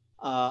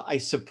I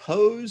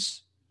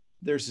suppose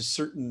there's a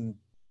certain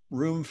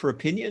room for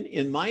opinion.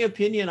 In my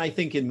opinion, I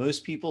think in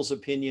most people's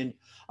opinion,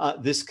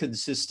 this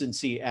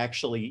consistency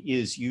actually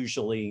is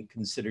usually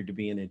considered to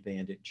be an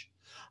advantage.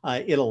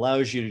 It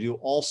allows you to do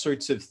all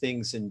sorts of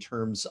things in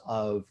terms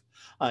of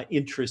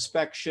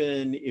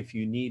introspection. If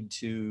you need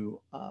to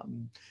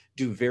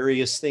do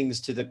various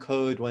things to the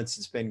code once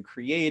it's been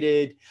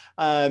created,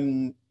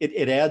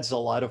 it adds a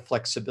lot of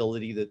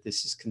flexibility that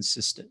this is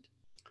consistent.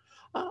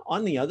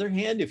 On the other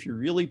hand, if you're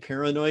really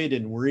paranoid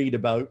and worried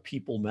about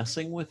people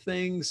messing with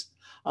things,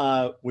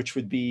 which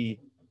would be,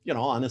 you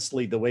know,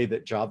 honestly, the way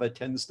that Java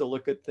tends to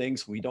look at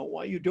things, we don't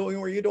want you doing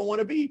where you don't want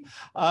to be,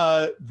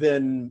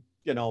 then,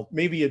 you know,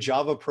 maybe a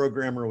Java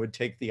programmer would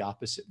take the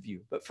opposite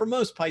view. But for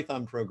most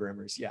Python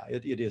programmers, yeah,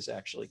 it is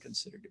actually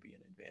considered to be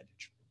an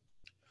advantage.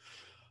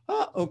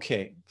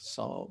 Okay,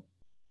 so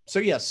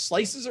yes,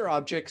 slices are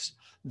objects.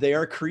 They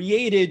are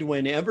created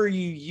whenever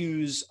you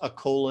use a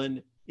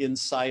colon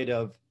inside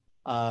of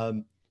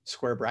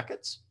square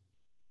brackets.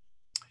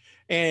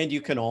 And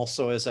you can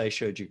also, as I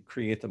showed you,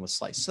 create them with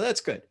slice. So that's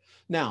good.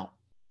 Now,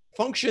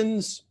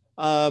 functions,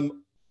 are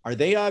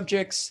they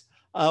objects?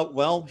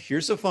 Well,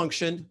 here's a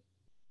function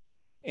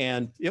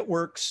and it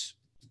works.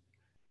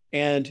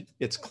 And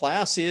its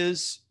class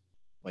is,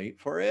 wait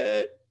for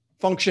it,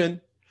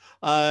 function.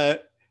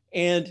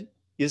 And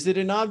is it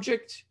an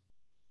object?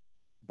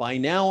 By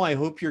now, I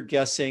hope you're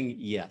guessing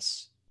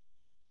yes.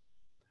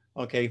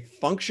 Okay,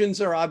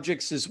 functions are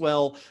objects as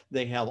well.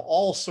 They have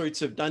all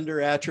sorts of dunder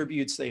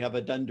attributes. They have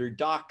a dunder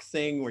doc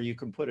thing where you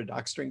can put a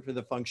doc string for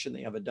the function.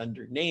 They have a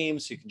dunder name,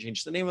 so you can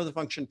change the name of the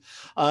function.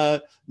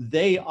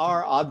 They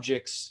are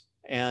objects,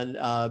 and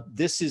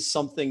this is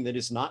something that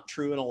is not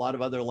true in a lot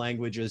of other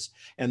languages.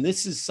 And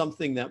this is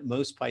something that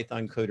most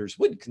Python coders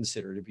would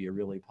consider to be a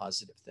really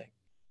positive thing.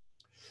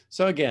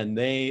 So again,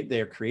 they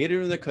are created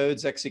when the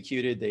code's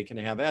executed. They can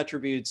have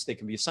attributes. They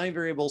can be assigned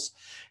variables.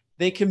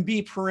 They can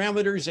be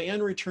parameters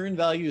and return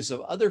values of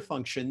other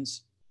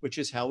functions, which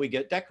is how we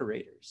get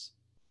decorators.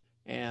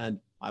 And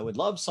I would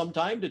love some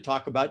time to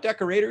talk about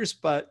decorators,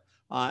 but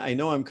I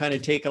know I'm kind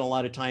of taking a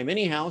lot of time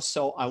anyhow.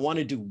 So I want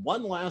to do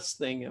one last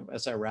thing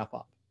as I wrap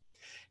up.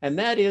 And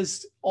that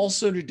is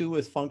also to do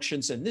with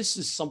functions. And this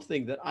is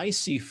something that I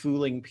see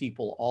fooling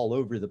people all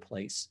over the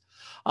place.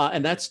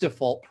 And that's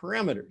default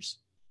parameters.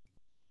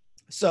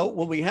 So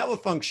when we have a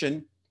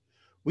function,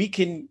 we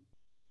can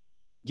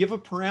give a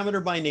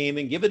parameter by name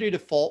and give it a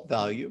default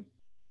value.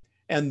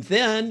 And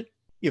then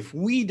if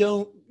we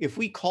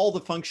call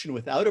the function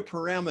without a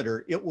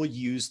parameter, it will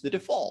use the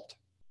default,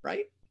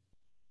 right?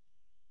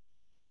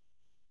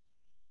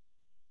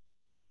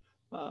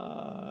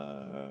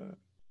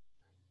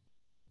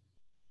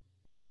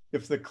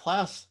 If the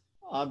class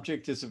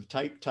object is of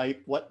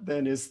type, what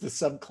then is the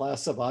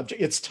subclass of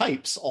object? It's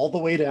types all the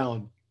way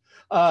down.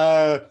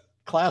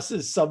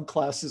 Classes,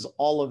 subclasses,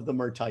 all of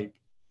them are type.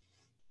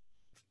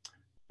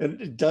 And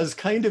it does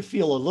kind of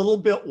feel a little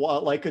bit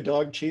like a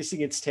dog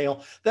chasing its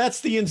tail. That's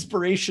the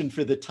inspiration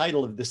for the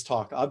title of this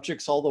talk,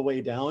 Objects All the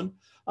Way Down,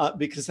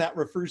 because that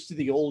refers to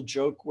the old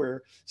joke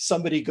where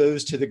somebody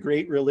goes to the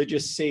great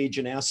religious sage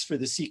and asks for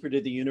the secret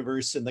of the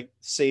universe. And the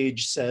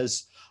sage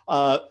says,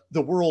 the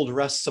world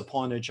rests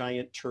upon a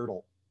giant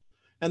turtle.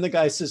 And the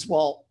guy says,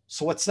 well,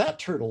 so what's that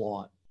turtle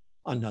on?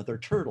 Another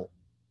turtle.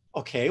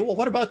 Okay, well,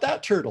 what about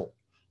that turtle?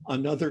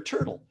 Another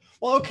turtle.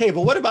 Well, okay,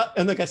 but what about,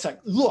 and the guy's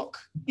like, look,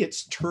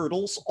 it's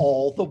turtles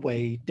all the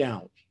way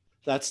down.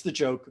 That's the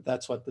joke.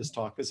 That's what this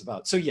talk is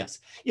about. So yes,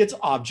 it's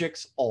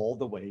objects all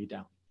the way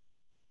down.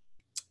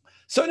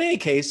 So in any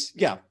case,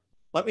 yeah,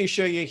 let me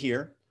show you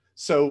here.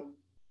 So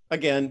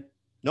again,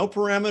 no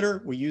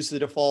parameter, we use the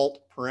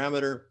default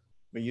parameter,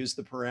 we use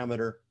the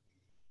parameter.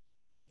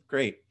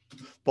 Great.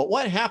 But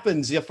what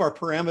happens if our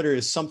parameter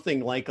is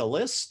something like a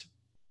list,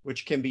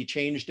 which can be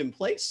changed in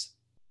place,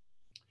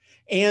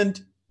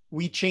 and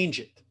we change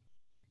it?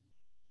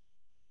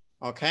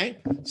 Okay,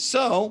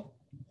 so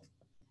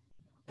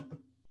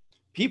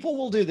people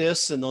will do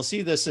this and they'll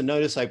see this and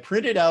notice I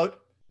print it out,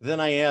 then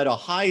I add a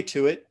hi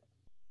to it.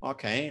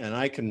 Okay, and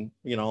I can,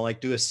 like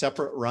do a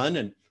separate run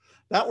and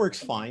that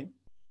works fine.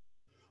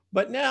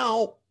 But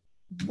now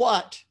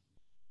what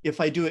if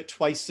I do it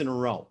twice in a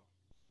row?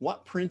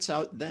 What prints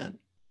out then?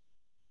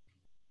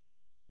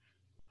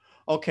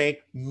 Okay,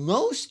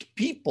 most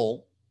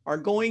people are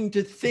going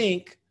to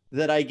think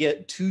that I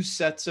get two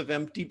sets of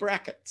empty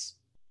brackets.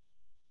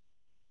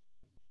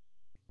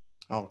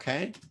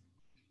 Okay,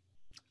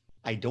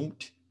 I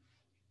don't.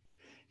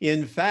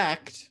 In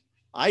fact,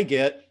 I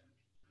get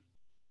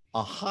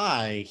a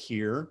hi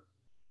here.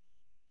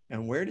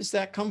 And where does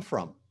that come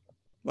from?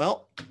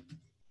 Well,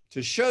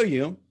 to show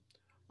you,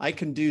 I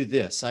can do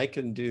this. I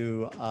can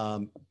do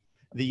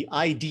the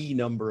ID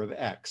number of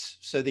X.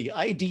 So the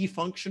ID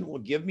function will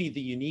give me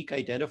the unique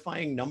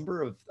identifying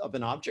number of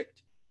an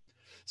object.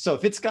 So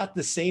if it's got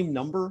the same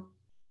number,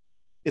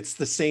 it's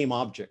the same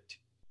object.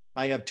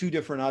 I have two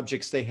different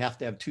objects, they have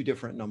to have two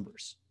different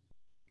numbers.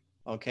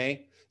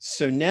 Okay,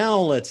 so now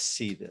let's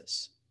see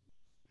this.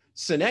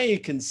 So now you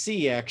can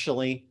see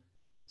actually,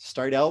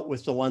 start out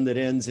with the one that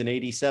ends in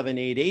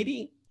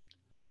 87880.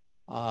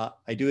 I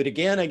do it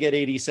again, I get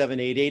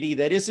 87880.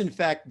 That is in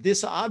fact,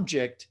 this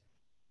object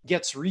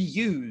gets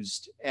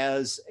reused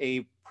as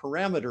a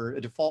parameter,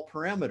 a default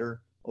parameter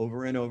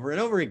over and over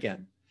and over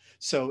again.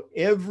 So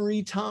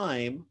every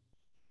time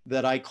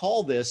that I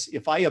call this,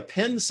 if I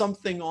append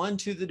something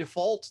onto the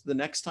default, the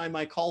next time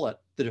I call it,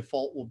 the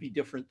default will be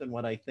different than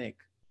what I think.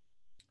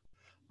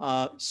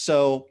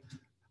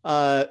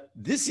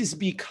 This is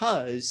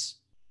because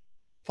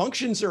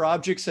functions are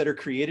objects that are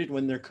created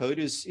when their code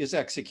is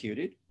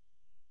executed.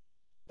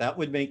 That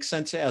would make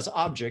sense as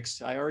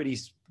objects. I already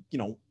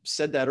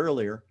said that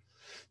earlier.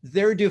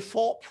 Their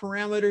default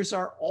parameters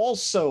are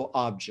also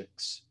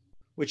objects,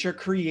 which are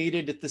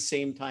created at the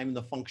same time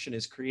the function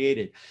is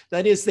created.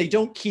 That is, they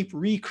don't keep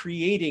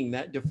recreating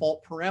that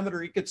default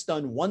parameter. It gets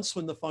done once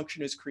when the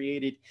function is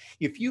created.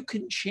 If you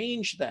can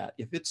change that,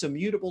 if it's a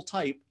mutable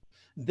type,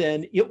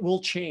 then it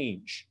will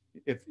change.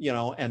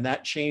 And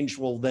that change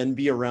will then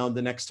be around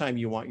the next time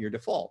you want your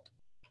default.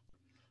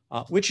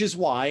 Which is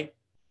why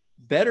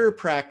better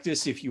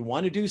practice, if you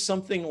want to do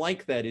something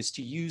like that, is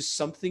to use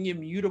something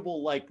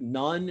immutable like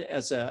none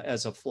as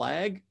a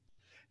flag.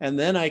 And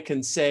then I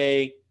can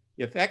say,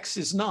 if X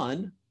is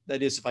none,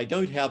 that is, if I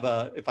don't have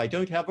a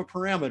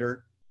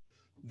parameter,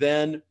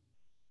 then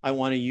I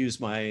want to use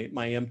my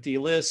empty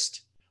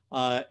list.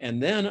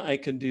 And then I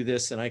can do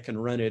this, and I can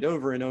run it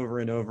over and over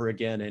and over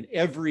again. And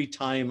every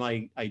time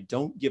I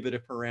don't give it a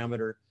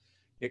parameter,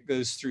 it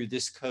goes through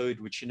this code,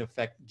 which in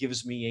effect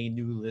gives me a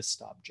new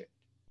list object.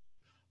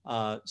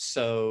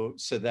 So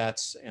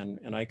that's,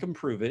 and I can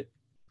prove it.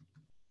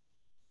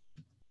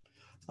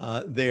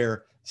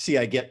 There, see,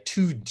 I get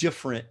two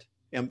different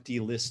empty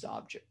list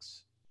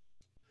objects.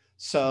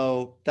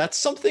 So that's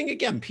something,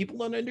 again, people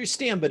don't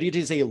understand, but it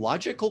is a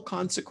logical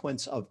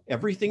consequence of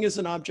everything is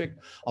an object,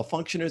 a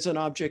function is an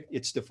object,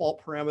 its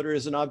default parameter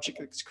is an object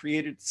that's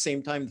created at the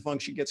same time the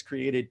function gets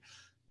created.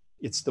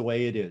 It's the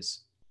way it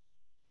is.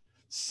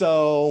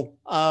 So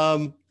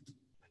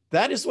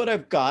that is what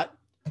I've got.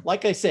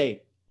 Like I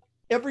say,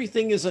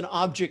 everything is an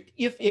object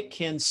if it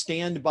can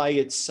stand by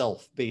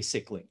itself,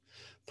 basically.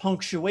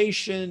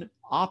 Punctuation,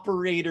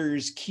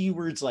 operators,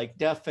 keywords like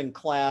def and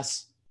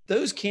class,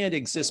 those can't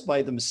exist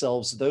by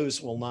themselves.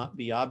 Those will not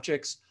be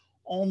objects.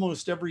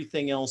 Almost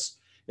everything else,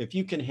 if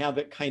you can have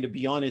it kind of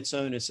be on its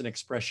own as an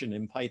expression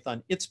in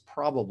Python, it's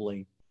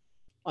probably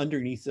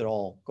underneath it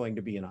all going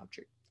to be an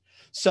object.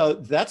 So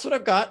that's what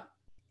I've got.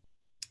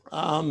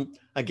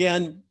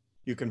 Again,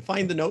 you can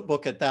find the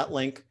notebook at that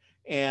link.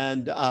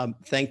 And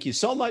thank you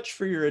so much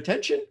for your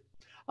attention.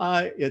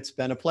 It's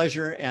been a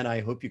pleasure, and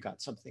I hope you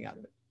got something out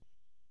of it.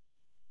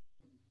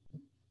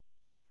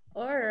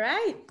 All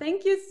right,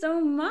 thank you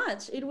so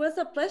much. It was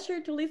a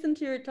pleasure to listen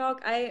to your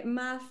talk. I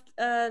must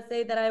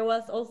say that I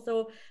was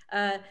also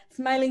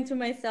smiling to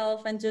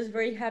myself and just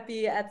very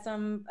happy at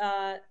some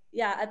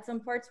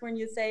parts when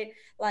you say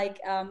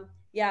like,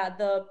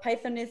 the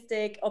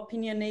Pythonistic,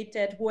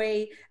 opinionated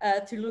way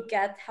to look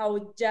at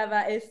how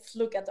Java is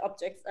look at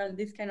objects and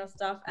this kind of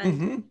stuff.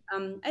 And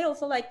I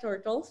also like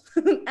turtles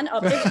and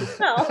objects as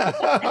well.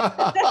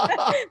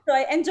 So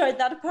I enjoyed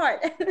that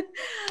part.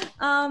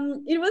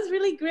 It was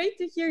really great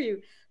to hear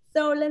you.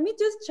 So let me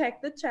just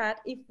check the chat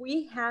if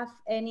we have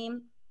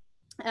any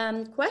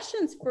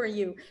questions for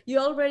you. You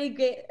already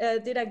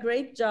did a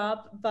great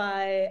job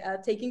by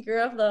taking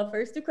care of the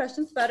first two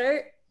questions, but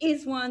there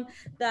is one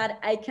that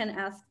I can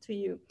ask to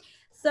you.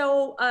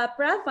 So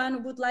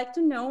Pravan would like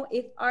to know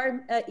if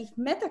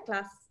meta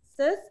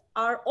classes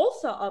are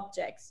also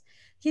objects.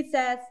 He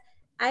says,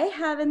 I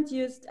haven't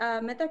used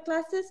meta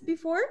classes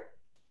before.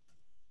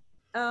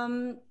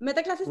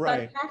 Meta classes,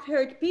 right. But I've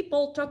heard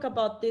people talk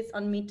about this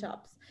on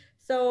meetups.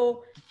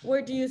 So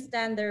where do you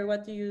stand there?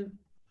 What do you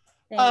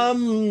think?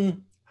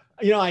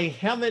 You know, I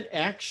haven't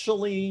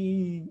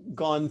actually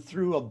gone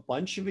through a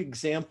bunch of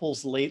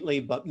examples lately,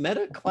 but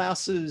meta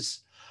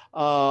classes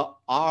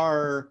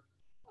are,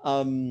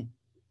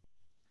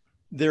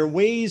 they're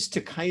ways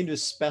to kind of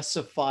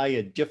specify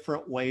a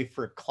different way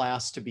for a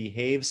class to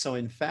behave. So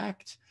in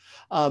fact,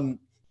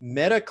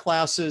 meta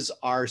classes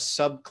are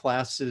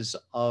subclasses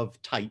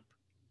of type.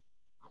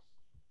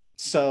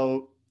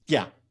 So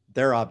yeah,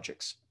 they're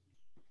objects.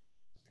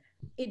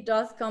 It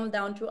does come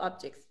down to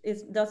objects,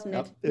 doesn't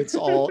it? Yep. It's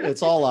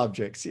all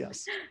objects,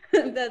 yes.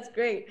 That's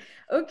great.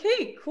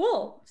 Okay,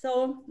 cool.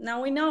 So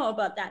now we know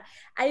about that.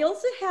 I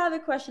also have a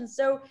question.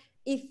 So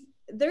if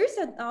there's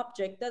an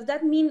object, does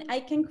that mean I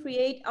can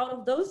create out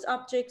of those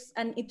objects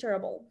an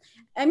iterable?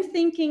 I'm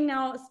thinking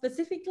now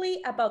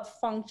specifically about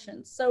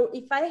functions. So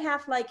if I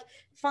have like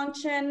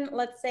function,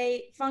 let's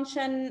say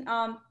function,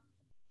 _1,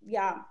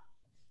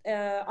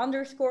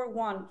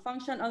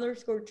 function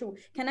 _2.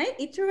 Can I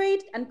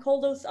iterate and call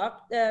those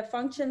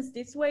functions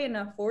this way in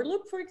a for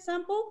loop, for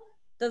example?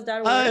 Does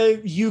that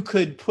work? You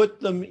could put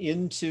them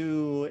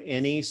into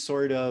any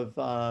sort of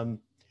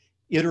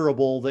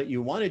iterable that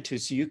you wanted to.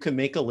 So you can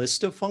make a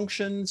list of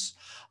functions.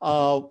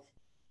 And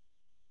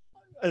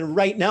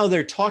right now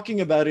they're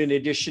talking about, in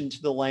addition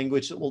to the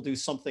language, that will do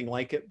something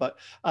like it, but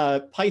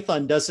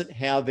Python doesn't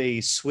have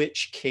a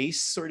switch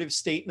case sort of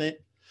statement.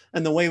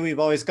 And the way we've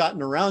always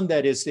gotten around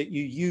that is that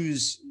you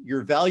use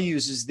your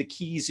values as the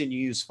keys, and you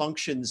use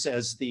functions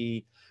as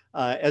the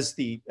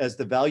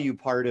value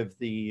part of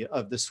the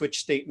switch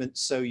statement.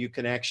 So you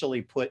can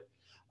actually put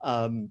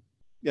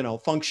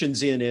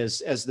functions in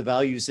as the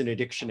values in a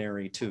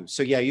dictionary too.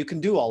 So yeah, you can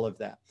do all of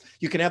that.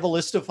 You can have a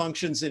list of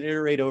functions and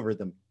iterate over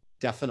them.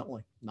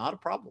 Definitely, not a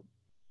problem.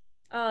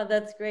 Oh,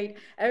 that's great.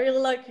 I really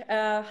like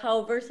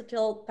how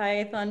versatile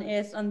Python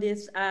is on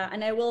this,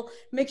 and I will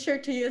make sure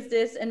to use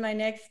this in my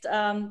next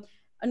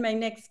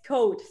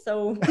code.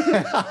 So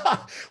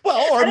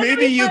well, or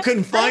maybe you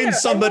can find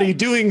somebody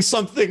doing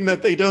something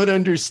that they don't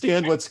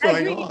understand what's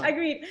going on.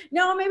 Agreed.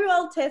 No, maybe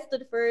I'll test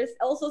it first.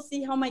 Also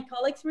see how my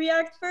colleagues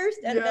react first.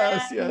 And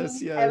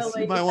yes.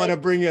 You might want to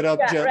bring it up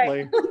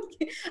gently.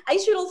 Right. I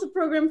should also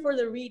program for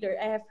the reader,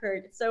 I have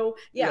heard. So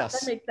yeah, yes.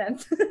 That makes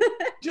sense.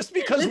 Just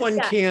because one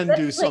can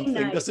do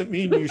something doesn't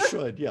mean you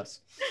should. Yes.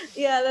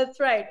 Yeah, that's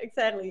right.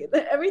 Exactly.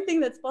 Everything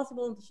that's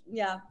possible.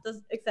 Yeah,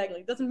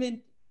 doesn't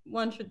mean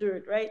one should do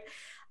it, right?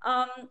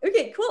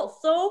 Okay, cool.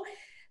 So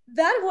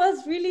that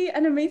was really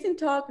an amazing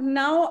talk.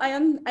 Now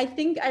I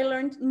think I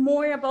learned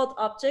more about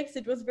objects.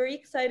 It was very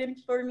exciting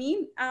for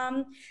me.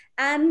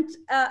 And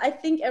I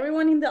think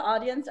everyone in the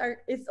audience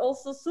is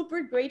also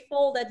super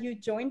grateful that you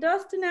joined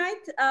us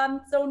tonight.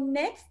 So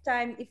next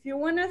time, if you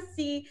want to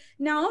see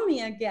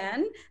Naomi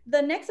again,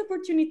 the next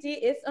opportunity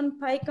is on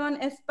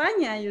PyCon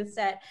España, you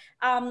said,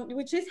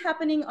 which is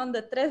happening on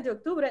the 3 de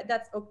octubre.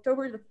 That's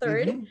October the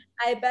 3rd. Mm-hmm.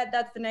 I bet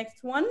that's the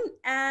next one.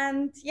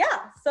 And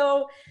yeah,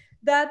 so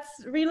that's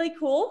really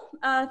cool.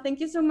 Thank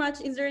you so much.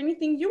 Is there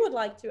anything you would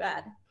like to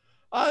add?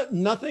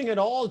 Nothing at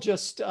all.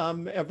 Just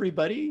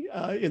everybody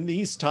in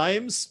these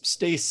times,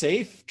 stay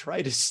safe.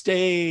 Try to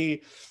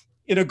stay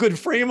in a good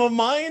frame of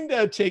mind.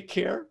 Take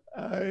care.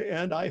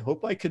 And I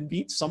hope I can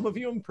meet some of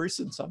you in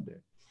person someday.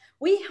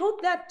 We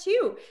hope that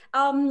too.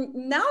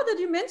 Now that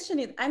you mention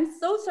it, I'm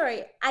so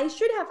sorry. I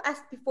should have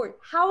asked before,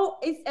 how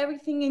is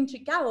everything in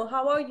Chicago?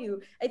 How are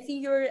you? I see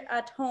you're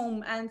at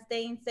home and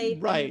staying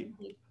safe. Right.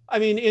 I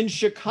mean, in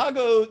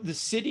Chicago, the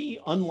city,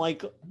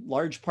 unlike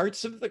large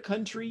parts of the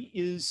country,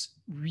 is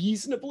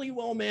reasonably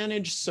well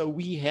managed. So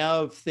we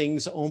have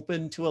things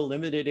open to a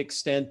limited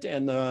extent,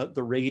 and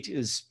the rate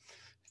is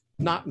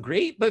not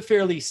great, but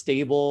fairly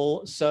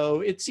stable.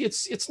 So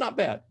it's not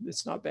bad.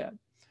 It's not bad.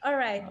 All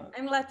right,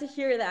 I'm glad to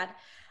hear that.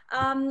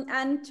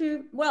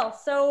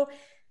 So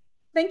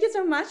thank you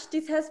so much.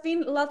 This has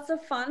been lots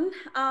of fun.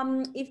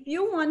 If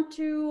you want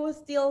to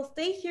still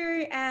stay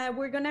here,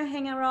 we're gonna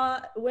hang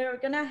around. We're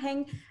gonna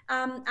hang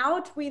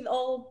out with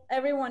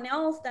everyone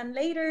else then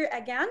later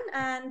again.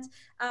 And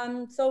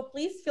so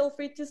please feel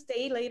free to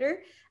stay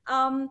later.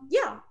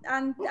 Yeah,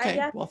 and okay. I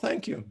guess, well,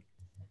 thank you.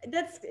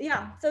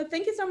 So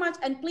thank you so much,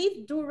 and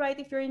please do write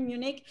if you're in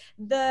Munich.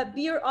 The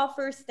beer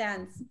offer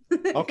stands.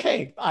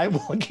 Okay, I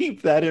will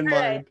keep that in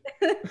mind.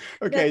 Right.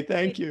 Okay,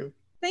 thank you.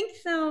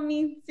 Thanks,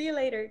 Naomi. See you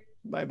later.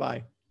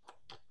 Bye-bye.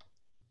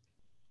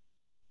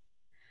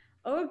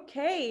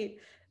 Okay,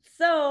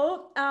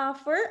 so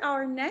for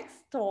our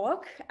next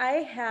talk,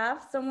 I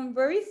have someone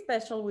very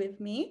special with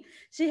me.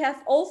 She has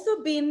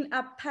also been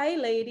a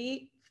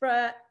Pylady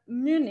from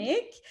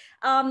Munich,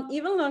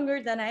 even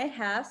longer than I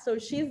have. So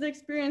she's the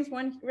experienced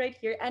one right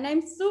here, and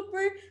I'm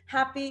super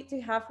happy to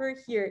have her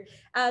here.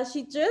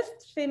 She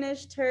just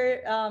finished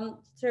her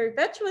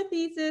bachelor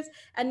thesis,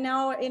 and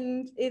now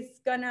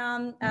is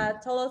gonna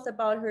tell us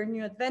about her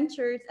new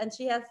adventures. And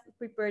she has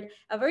prepared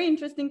a very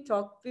interesting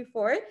talk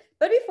before.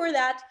 But before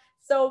that,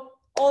 so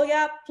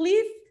Olga,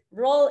 please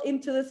roll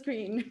into the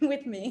screen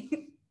with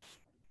me,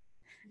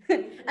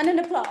 and an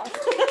applause.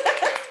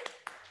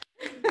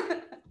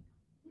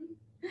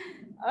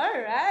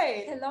 All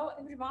right. Hello,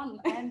 everyone.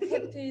 I'm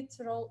happy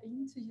to roll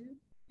into you.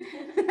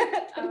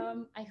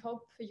 I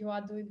hope you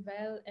are doing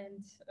well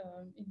and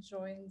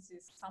enjoying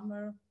this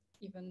summer,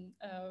 even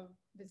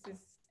with this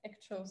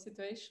actual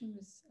situation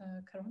with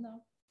Corona.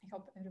 I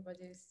hope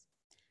everybody is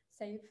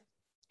safe,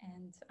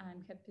 and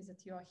I'm happy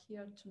that you are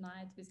here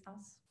tonight with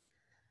us.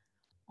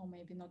 Or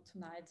maybe not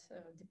tonight,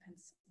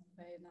 depends on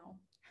where now.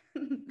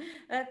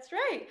 That's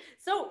right.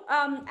 So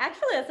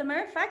actually, as a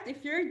matter of fact,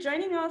 if you're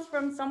joining us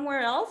from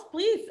somewhere else,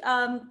 please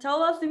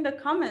tell us in the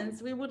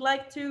comments. We would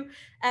like to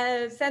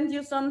send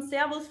you some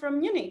servus from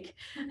Munich.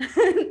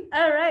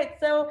 All right.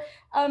 So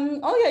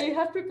Olya, you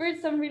have prepared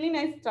some really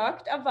nice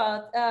talk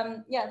about,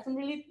 some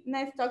really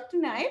nice talk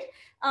tonight.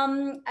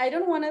 I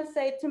don't want to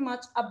say too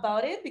much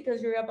about it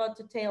because you're about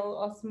to tell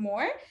us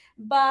more,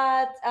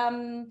 but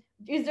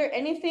is there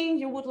anything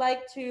you would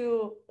like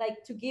to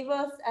give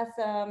us as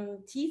a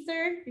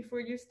teaser before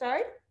you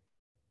start?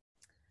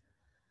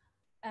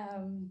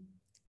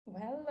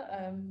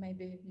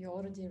 Maybe you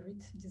already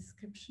read the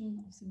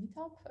description of the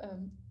meetup.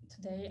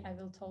 Today I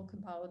will talk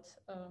about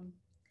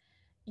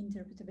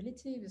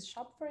interpretability with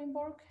SHAP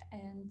framework,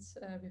 and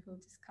we will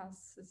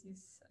discuss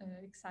this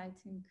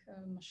exciting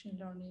machine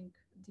learning,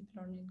 deep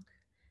learning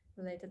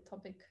related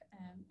topic.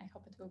 I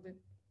hope it will be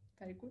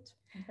very good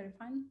and very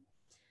fun.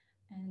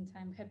 And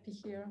I'm happy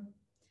here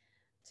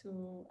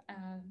to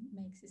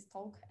make this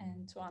talk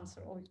and to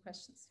answer all the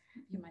questions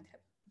you might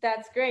have.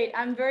 That's great.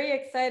 I'm very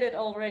excited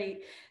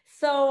already.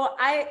 So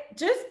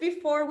just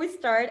before we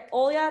start,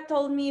 Olya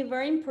told me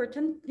very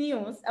important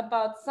news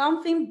about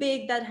something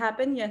big that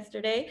happened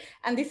yesterday.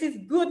 And this is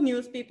good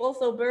news, people,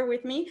 so bear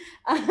with me.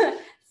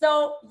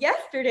 So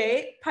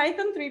yesterday,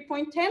 Python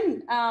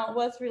 3.10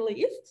 was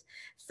released.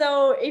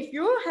 So if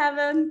you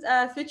haven't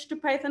switched to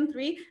Python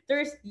 3,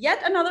 there's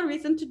yet another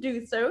reason to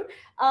do so.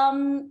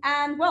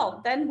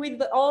 Then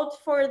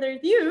without further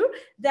ado,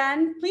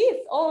 then please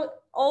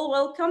all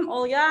welcome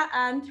Olya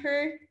and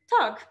her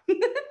talk.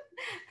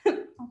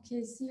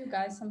 Okay, see you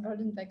guys. I'm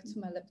rolling back to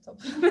my laptop.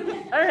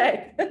 All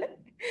right.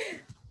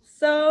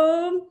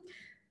 So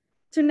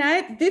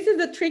tonight, this is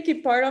the tricky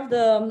part of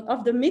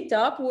the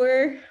meetup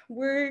where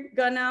we're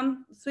gonna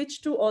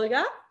switch to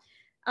Olga,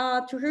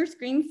 to her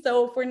screen.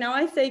 So for now,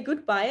 I say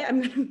goodbye.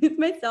 I'm gonna mute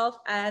myself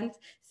and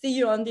see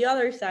you on the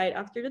other side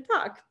after the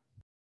talk.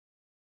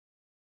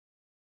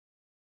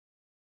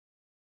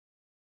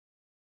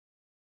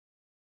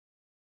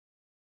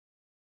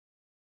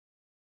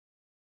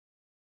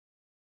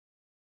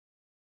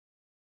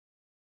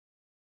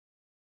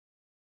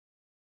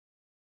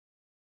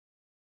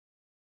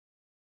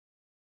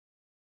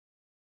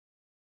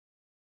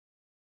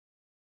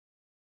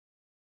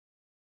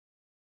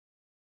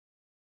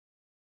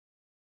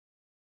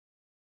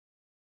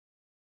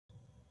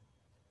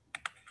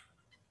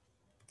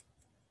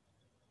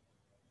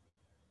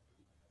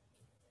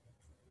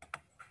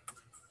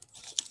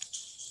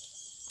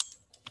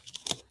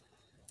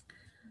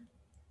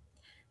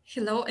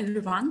 Hello,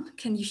 everyone.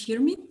 Can you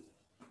hear me?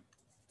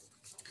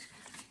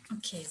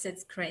 Okay,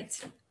 that's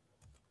great.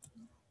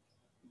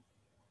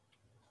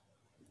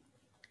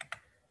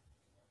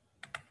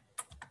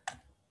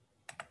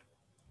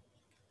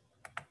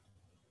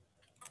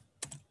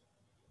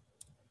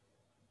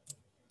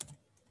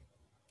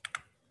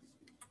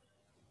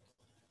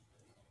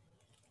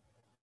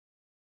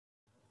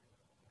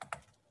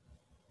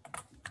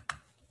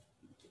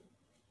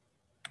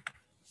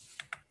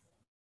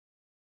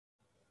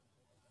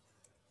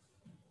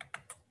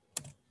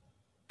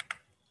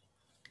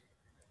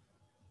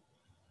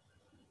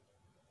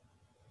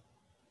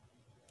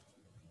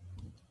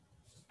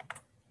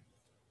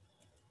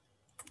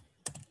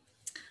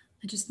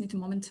 I just need a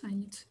moment. I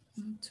need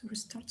to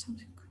restart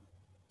something.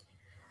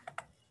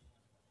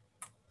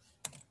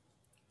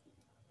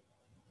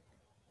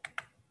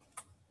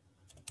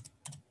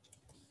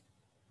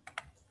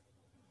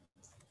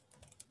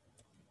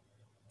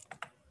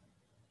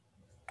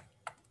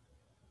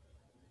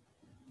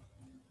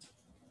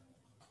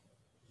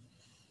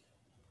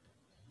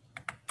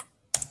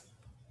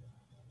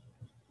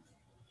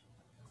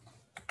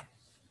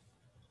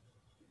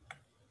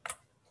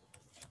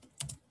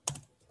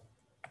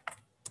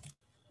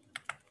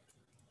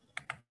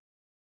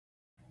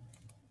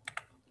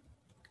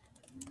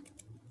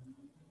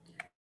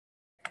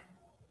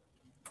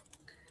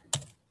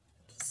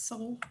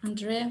 So,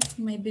 Andrea,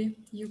 maybe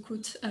you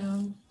could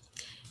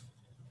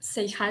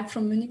say hi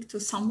from Munich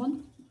to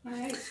someone. All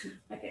right.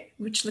 Okay.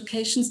 Which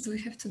locations do we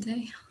have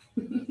today?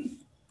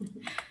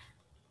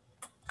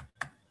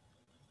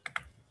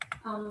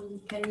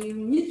 Can you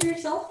mute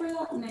yourself for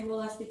that, and I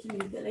will ask you to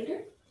mute it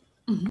later.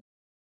 Mm-hmm.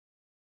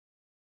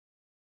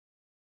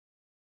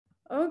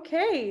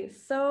 Okay,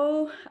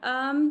 so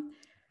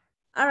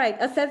all right,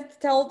 as I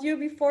told you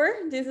before,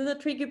 this is a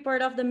tricky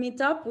part of the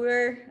meetup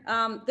where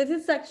this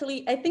is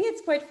actually, I think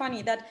it's quite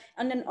funny that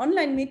on an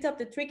online meetup,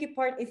 the tricky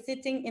part is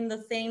sitting in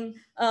the same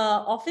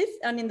office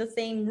and in the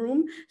same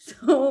room.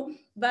 So,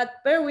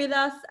 but bear with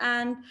us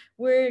and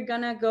we're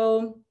gonna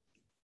go,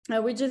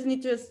 we just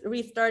need to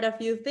restart a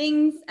few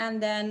things and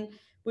then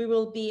we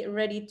will be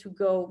ready to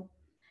go.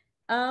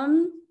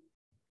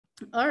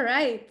 All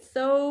right,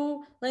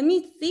 so let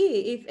me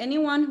see if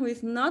anyone who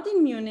is not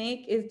in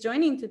Munich is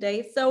joining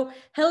today. So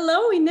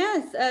hello,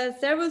 Ines,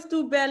 servus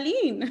to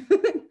Berlin.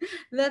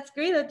 That's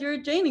great that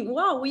you're joining.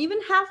 Wow, we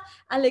even have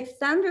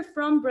Alexander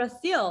from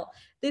Brazil.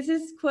 This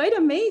is quite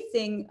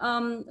amazing.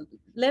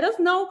 Let us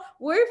know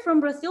where from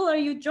Brazil are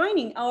you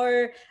joining.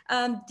 Our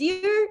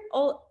dear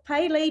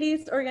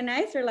Pyladies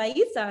organizer,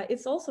 Laisa,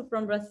 is also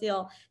from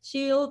Brazil.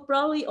 She'll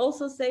probably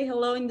also say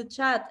hello in the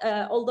chat,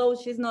 although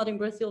she's not in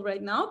Brazil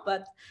right now,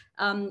 but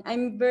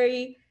I'm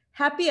very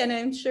happy and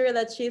I'm sure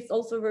that she's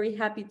also very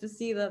happy to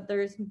see that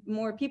there's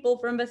more people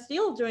from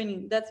Brazil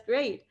joining. That's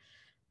great.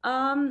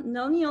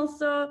 Naomi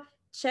also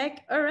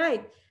check. All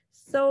right.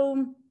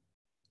 So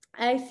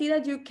I see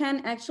that you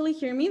can actually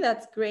hear me.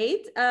 That's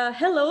great.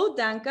 Hello,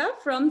 Danka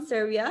from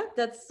Serbia.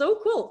 That's so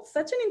cool.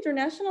 Such an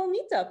international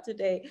meetup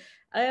today.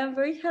 I am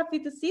very happy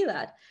to see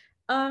that.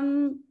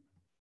 And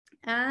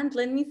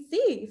let me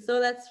see.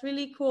 So that's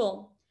really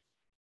cool.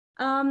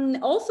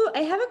 Also,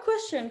 I have a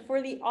question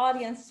for the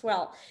audience as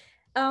well.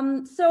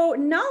 So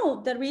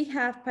now that we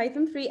have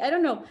Python 3, I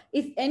don't know,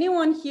 is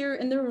anyone here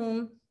in the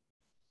room,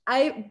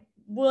 I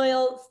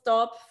will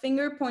stop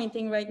finger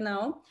pointing right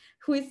now,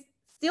 who is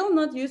still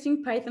not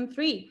using Python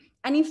 3?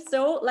 And if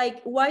so,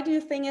 like, why do you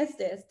think is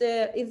this?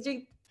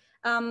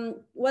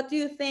 What do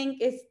you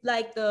think is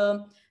like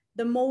the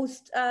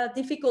most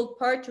difficult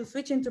part to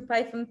switch into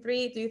Python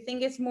 3? Do you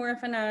think it's more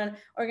of an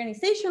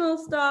organizational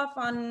stuff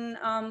on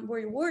where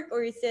you work,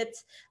 or is it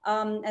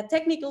a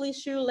technical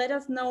issue? Let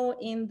us know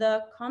in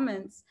the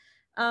comments.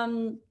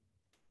 All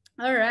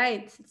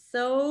right,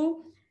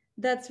 so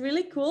that's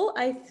really cool.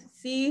 I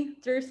see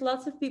there's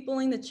lots of people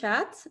in the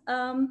chat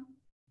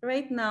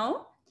right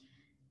now.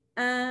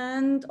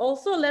 And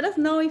also let us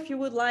know if you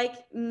would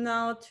like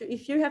now to,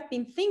 if you have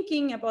been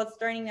thinking about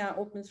starting an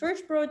open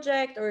source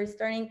project or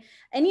starting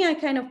any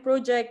kind of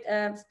project,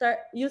 start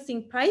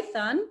using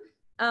Python.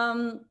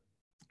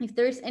 If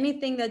there's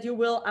anything that you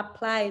will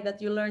apply that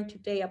you learned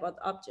today about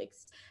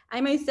objects.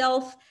 I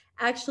myself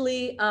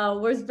actually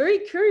was very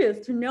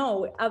curious to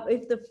know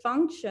if the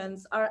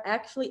functions are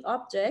actually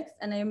objects,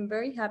 and I'm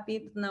very happy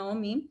that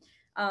Naomi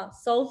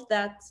solved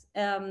that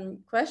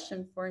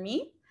question for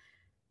me.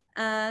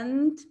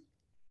 And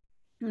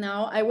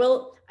now I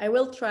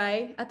will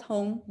try at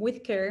home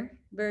with care,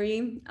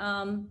 very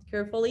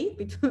carefully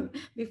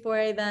before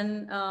I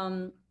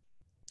then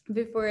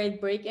before I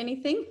break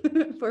anything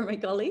for my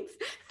colleagues.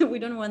 We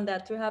don't want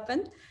that to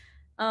happen.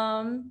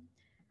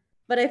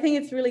 But I think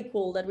it's really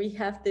cool that we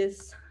have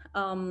this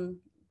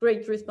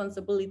great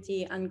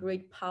responsibility and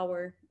great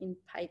power in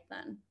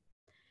Python.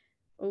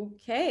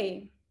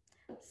 Okay,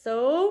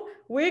 so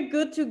we're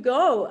good to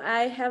go.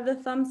 I have the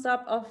thumbs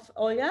up of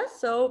Olya,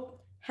 so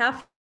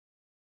have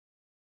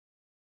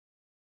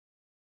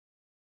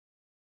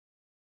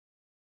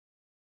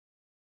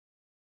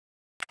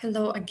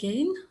Hello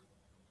again.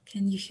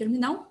 Can you hear me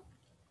now?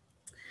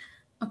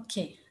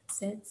 Okay,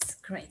 that's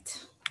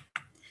great.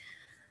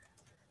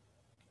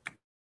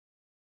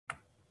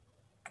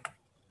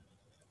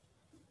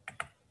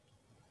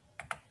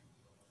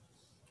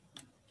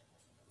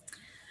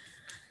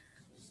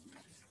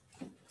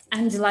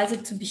 I'm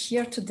delighted to be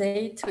here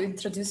today to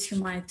introduce you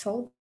my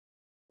talk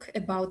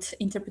about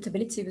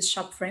interpretability with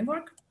SHAP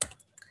framework.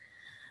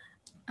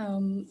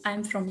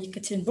 I'm from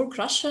Yekaterinburg,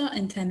 Russia,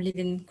 and I'm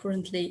living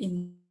currently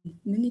in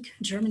Munich,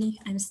 Germany.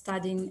 I'm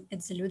studying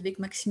at the Ludwig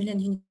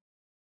Maximilian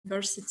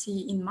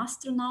University in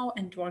master now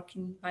and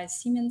working by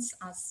Siemens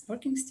as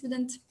working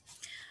student.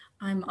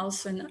 I'm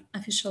also an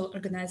official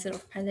organizer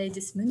of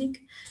Pyladies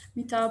Munich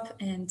Meetup,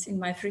 and in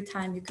my free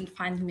time you can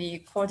find me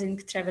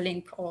coding,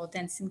 traveling, or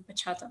dancing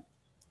bachata.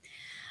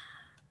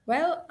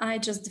 Well, I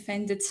just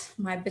defended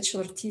my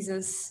bachelor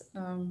thesis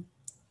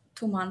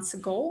 2 months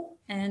ago,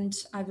 and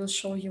I will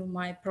show you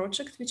my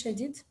project, which I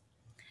did.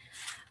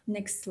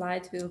 Next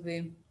slide will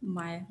be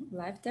my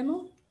live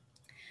demo.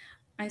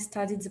 I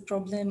studied the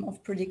problem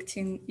of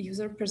predicting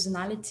user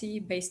personality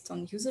based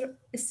on user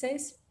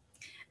essays,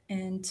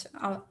 and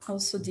I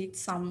also did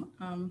some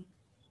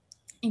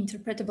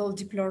interpretable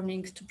deep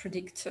learning to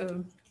predict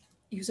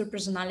user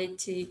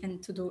personality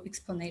and to do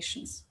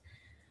explanations.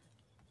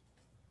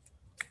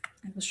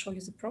 I will show you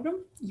the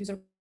program. User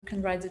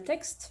can write the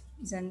text,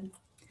 then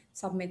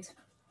submit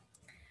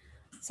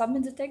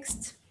the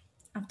text.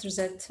 After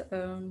that,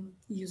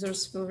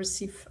 users will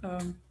receive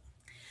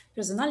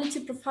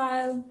personality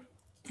profile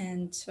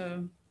and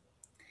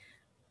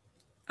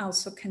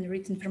also can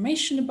read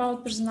information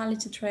about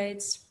personality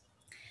traits.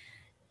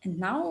 And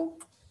now,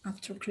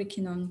 after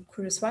clicking on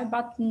Curious Why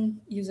button,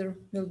 user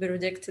will be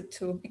redirected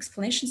to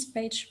explanations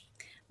page,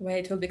 where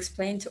it will be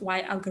explained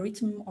why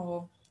algorithm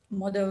or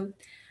model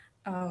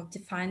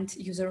defined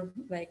user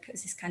like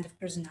this kind of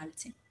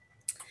personality.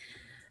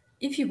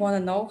 If you want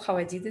to know how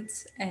I did it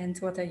and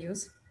what I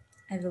use,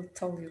 I will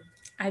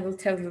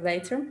tell you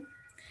later.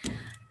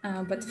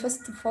 But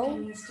first of all,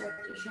 Can you start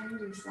showing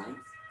your slides?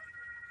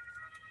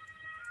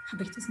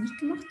 Habe ich das nicht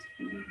gemacht?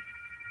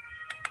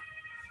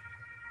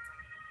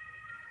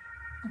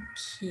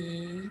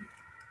 Okay.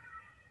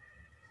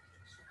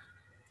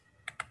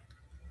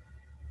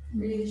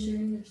 Are you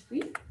sharing your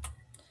screen?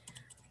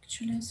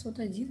 Actually, I thought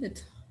I did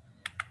it.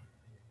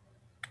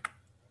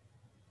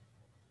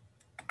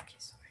 Okay,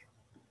 sorry.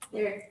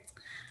 There.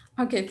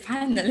 Okay,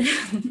 finally.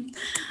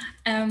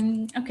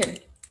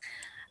 Okay.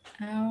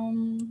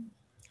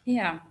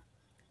 Yeah,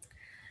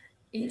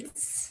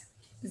 it's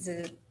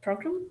the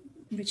program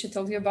which I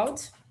told you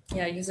about.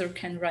 Yeah, user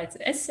can write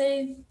the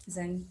essay,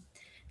 then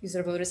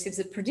user will receive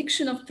the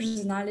prediction of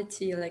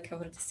personality, like I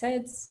already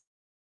said,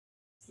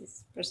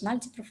 this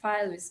personality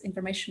profile with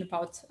information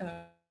about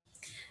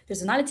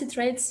personality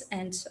traits.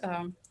 And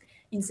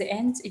in the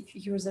end, if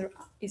user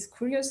is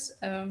curious,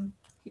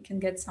 he can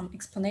get some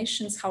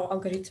explanations how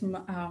algorithm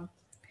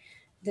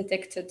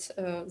detected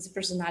the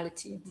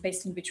personality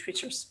based on which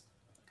features.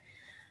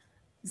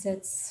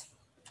 That's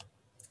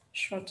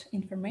short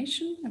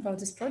information about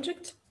this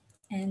project.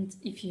 And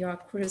if you are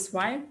curious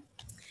why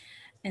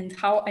and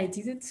how I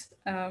did it,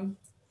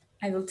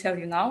 I will tell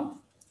you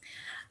now.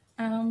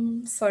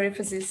 Sorry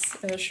for this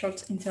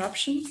short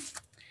interruption.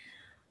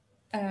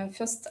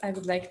 First, I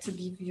would like to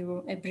give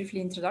you a brief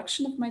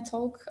introduction of my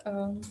talk.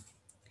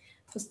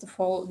 First of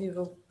all, we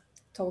will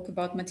talk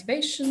about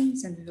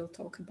motivations, and we will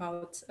talk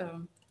about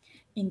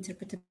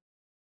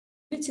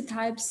interpretability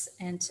types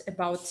and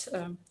about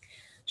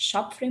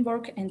SHAP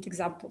framework and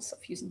examples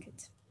of using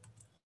it.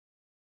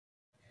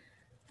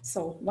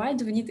 So why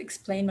do we need to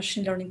explain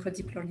machine learning or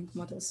deep learning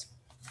models?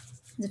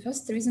 The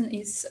first reason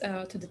is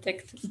to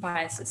detect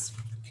biases.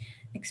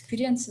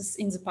 Experiences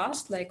in the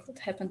past, like what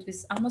happened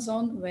with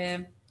Amazon,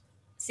 where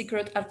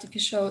secret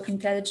artificial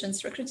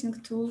intelligence recruiting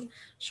tool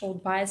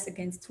showed bias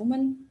against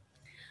women,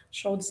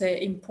 showed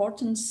the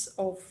importance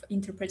of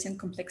interpreting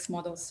complex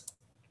models.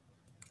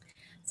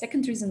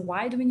 Second reason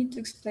why do we need to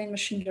explain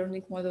machine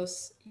learning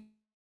models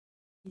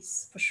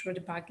is for sure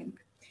debugging.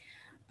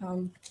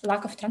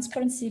 Lack of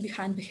transparency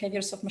behind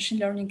behaviors of machine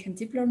learning and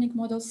deep learning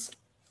models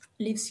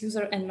leaves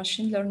user and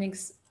machine learning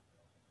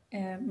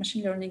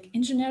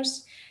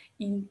engineers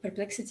in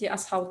perplexity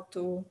as how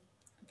to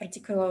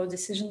particular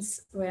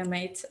decisions were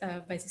made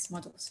by these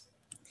models.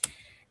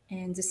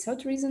 And the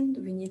third reason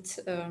we need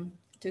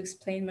to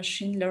explain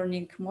machine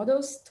learning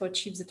models to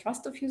achieve the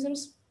trust of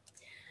users.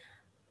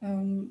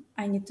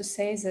 I need to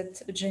say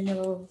that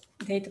general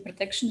data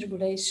protection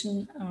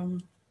regulation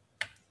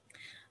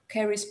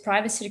carries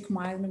privacy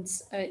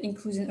requirements,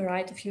 including a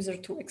right of user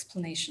to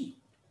explanation.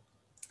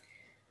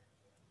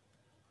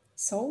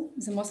 So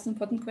the most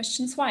important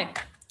question is why?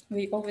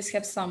 We always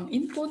have some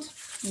input,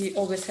 we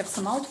always have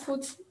some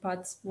output,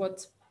 but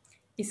what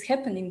is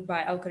happening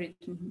by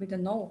algorithm, we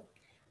don't know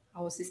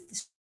how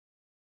these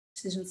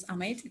decisions are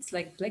made. It's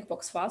like black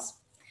box for us.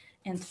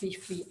 And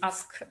if we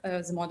ask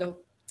the model,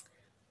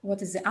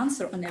 what is the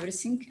answer on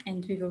everything?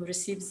 And we will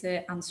receive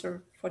the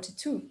answer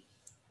 42.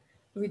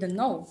 We don't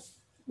know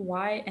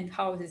why and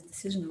how this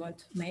decision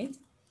was made.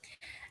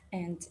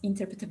 And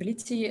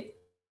interpretability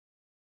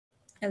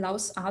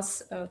allows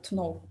us to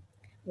know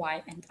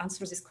why and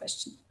answer this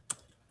question.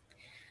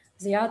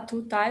 There are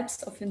two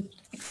types of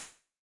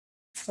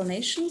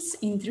explanations: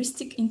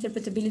 intrinsic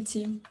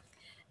interpretability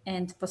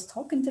and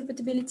post-hoc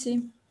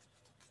interpretability.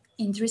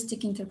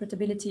 Intrinsic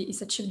interpretability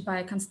is achieved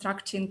by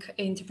constructing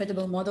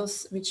interpretable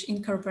models which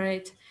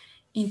incorporate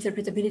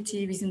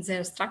interpretability within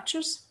their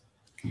structures.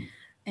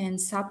 And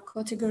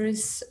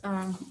subcategories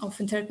of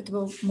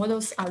interpretable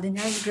models are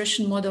linear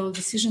regression model,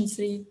 decision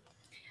tree,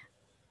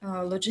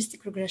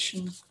 logistic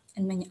regression,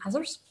 and many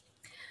others.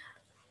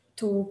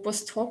 To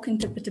post-hoc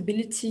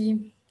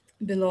interpretability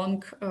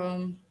belong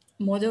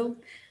models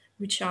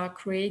which are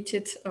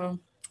created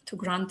to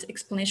grant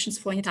explanations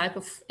for any type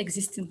of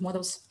existing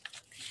models.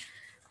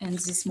 And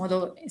this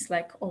model is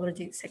like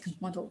already second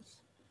model.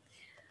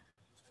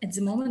 At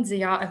the moment,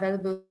 there are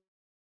available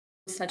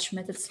such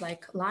methods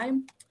like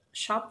LIME,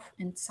 SHAP,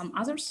 and some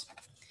others.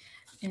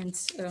 And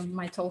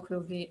my talk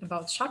will be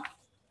about SHAP.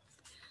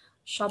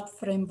 SHAP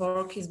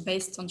framework is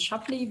based on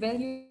Shapley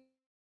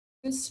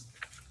values.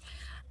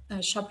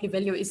 Shapley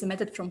value is a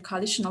method from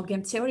coalitional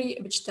game theory,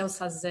 which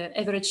tells us the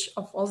average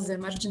of all the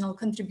marginal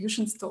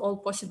contributions to all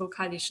possible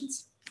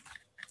coalitions.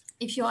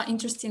 If you are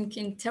interested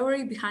in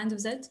theory behind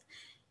that,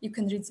 you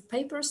can read the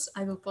papers.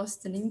 I will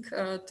post a link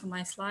to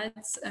my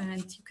slides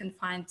and you can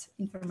find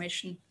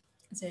information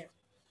there.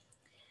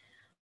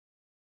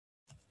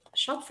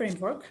 SHAP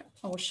framework,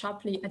 or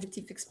Shapley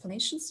additive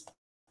explanations,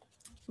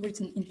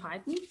 written in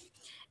Python.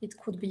 It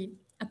could be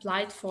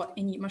applied for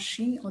any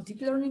machine or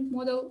deep learning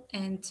model,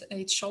 and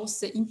it shows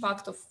the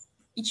impact of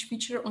each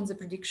feature on the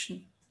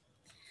prediction.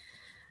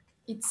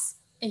 It's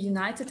a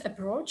united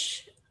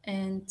approach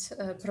and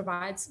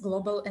provides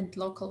global and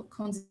local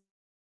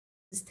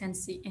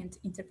consistency and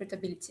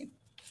interpretability.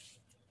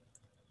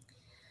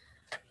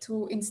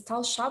 To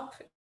install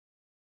SHAP,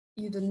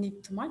 you don't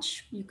need too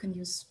much. You can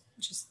use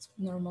just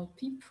normal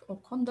pip or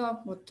conda.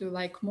 What do you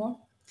like more?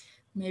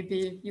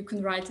 Maybe you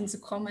can write in the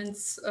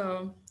comments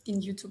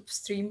in YouTube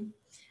stream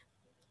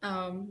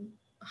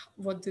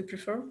what do you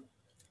prefer.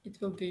 It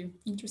will be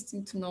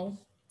interesting to know.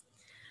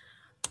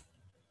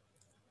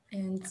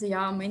 And there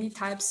are many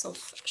types of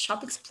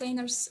SHAP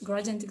explainers: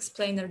 gradient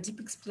explainer, deep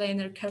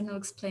explainer, kernel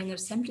explainer,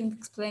 sampling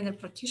explainer,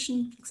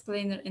 partition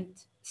explainer, and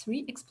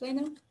tree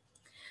explainer.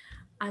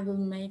 I will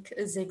make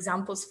the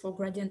examples for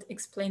gradient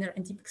explainer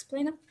and deep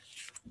explainer.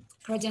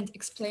 Gradient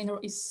explainer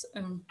is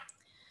a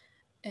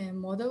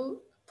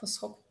model,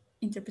 post-hoc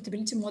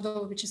interpretability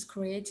model, which is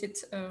created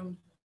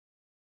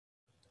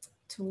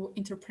to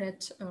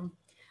interpret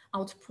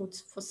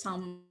output for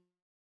some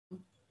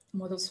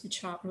models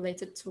which are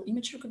related to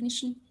image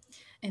recognition.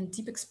 And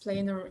deep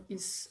explainer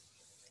is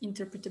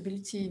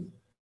interpretability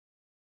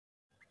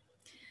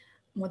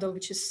model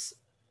which is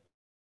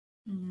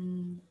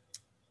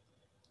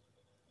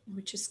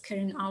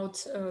carrying out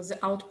the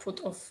output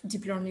of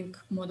deep learning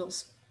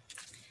models.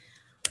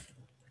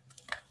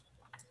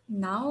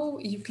 Now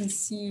you can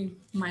see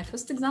my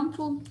first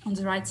example. On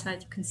the right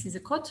side, you can see the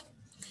code,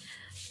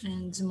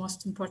 and the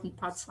most important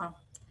parts are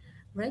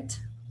red.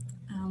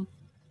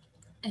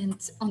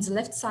 And on the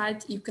left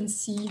side, you can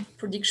see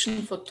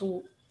prediction for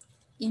two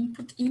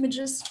input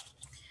images.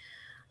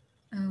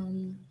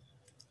 And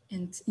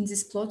in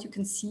this plot, you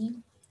can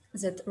see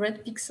that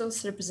red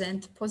pixels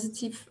represent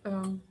positive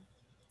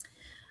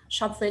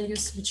SHAP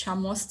values, which are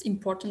most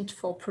important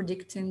for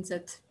predicting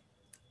that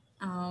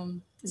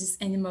this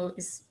animal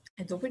is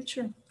a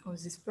overture or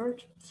this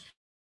bird.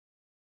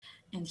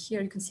 And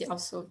here you can see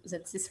also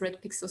that these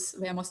red pixels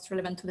were most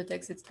relevant to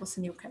detect that it was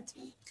a meerkat.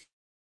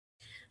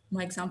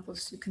 More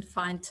examples you can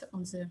find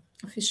on the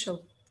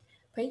official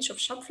page of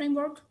SHAP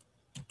framework.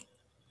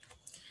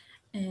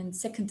 And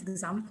second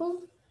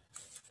example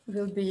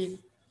will be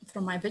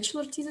from my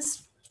bachelor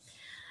thesis.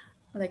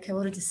 Like I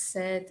already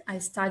said, I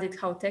studied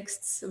how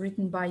texts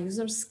written by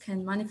users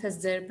can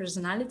manifest their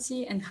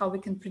personality and how we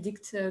can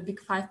predict big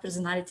 5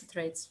 personality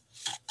traits.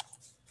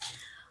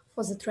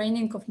 For the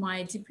training of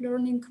my deep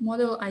learning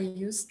model, I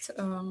used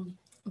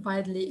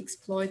widely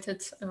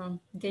exploited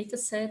data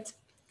set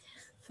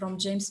from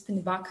James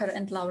Pennebaker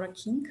and Laura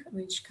King,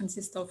 which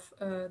consists of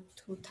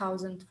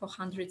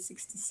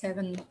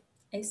 2,467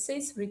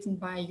 essays written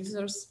by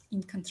users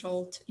in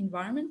controlled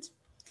environment.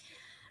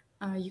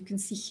 You can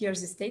see here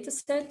this data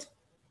set.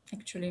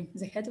 Actually,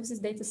 the head of this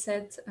data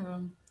set,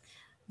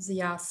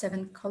 there are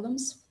 7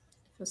 columns.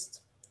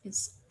 First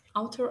is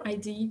author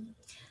ID.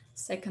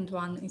 Second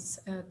one is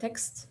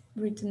text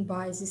written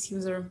by this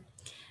user.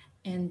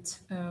 And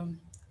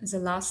the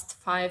last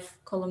 5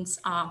 columns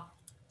are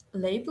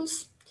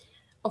labels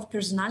of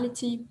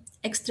personality: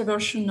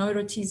 extroversion,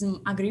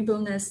 neuroticism,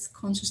 agreeableness,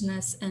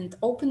 consciousness, and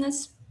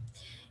openness.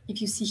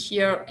 If you see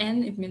here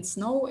N, it means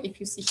no.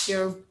 If you see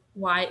here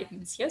Y, it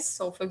means yes.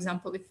 So for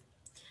example, if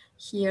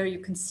here you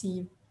can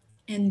see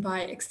N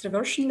by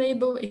extroversion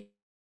label, it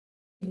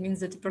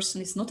means that the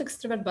person is not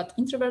extrovert but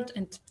introvert.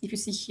 And if you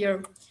see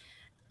here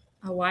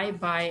a Y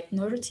by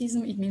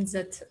neuroticism, it means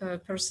that a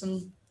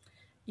person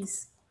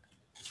is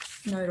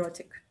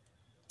neurotic.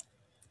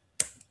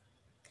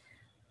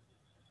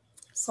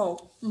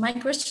 So my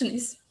question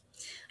is,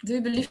 Do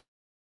you believe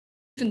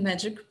in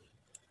magic?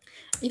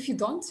 If you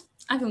don't,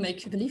 I will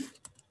make you believe.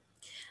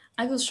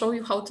 I will show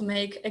you how to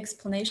make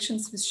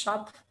explanations with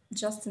SHAP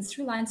just in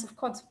 3 lines of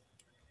code.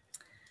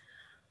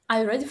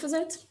 Are you ready for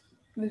that?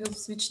 We will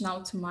switch now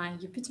to my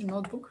Jupyter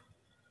notebook.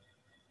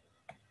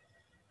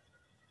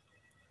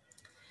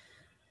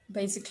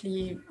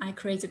 Basically, I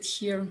created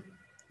here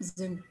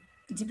the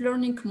deep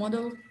learning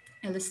model,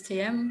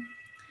 LSTM,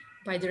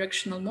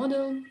 bidirectional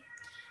model.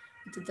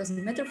 But it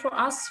doesn't matter for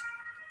us.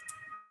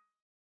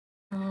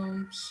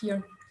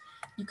 Here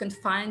you can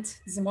find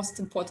the most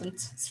important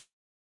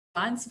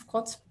lines of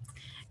code.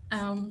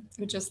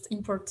 We just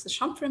import the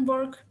SHAP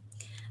framework.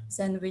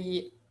 Then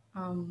we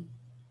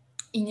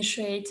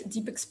initiate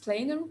deep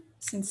explainer.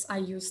 Since I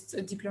used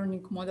a deep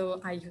learning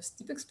model, I used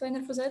deep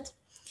explainer for that.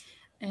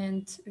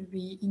 And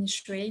we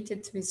initiate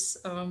it with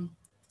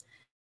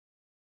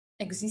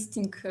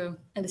existing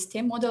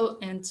LSTM model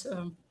and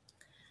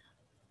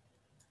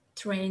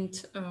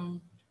trained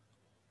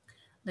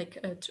like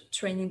a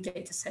training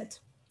data set.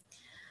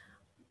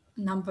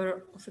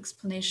 Number of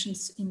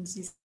explanations in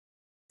this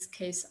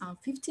case are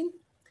 15.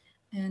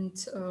 And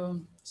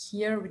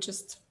here we're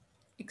just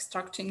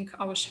extracting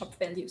our SHAP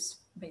values,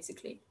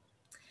 basically.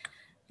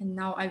 And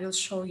now I will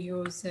show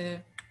you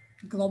the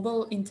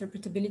global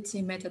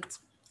interpretability method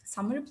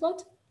summary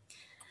plot.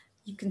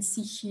 You can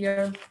see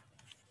here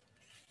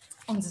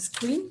on the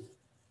screen.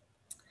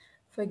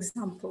 For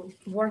example,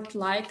 word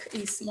like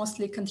is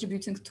mostly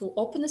contributing to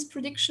openness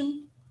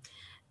prediction.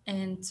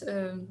 And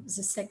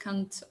the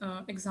second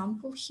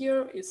example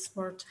here is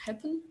word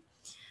happen.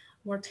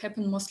 Word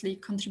happen mostly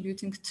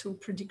contributing to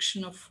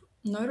prediction of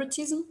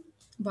neuroticism,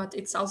 but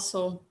it's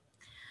also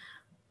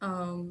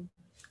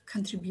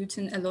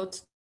contributing a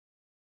lot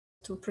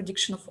to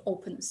prediction of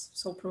openness.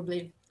 So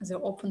probably the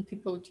open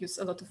people would use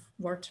a lot of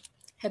word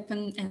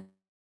happen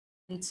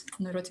and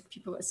neurotic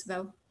people as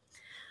well.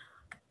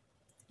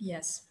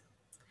 Yes,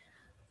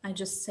 I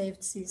just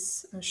saved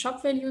these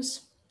SHAP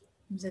values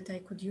that I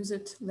could use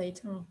it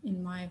later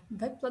in my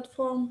web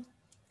platform.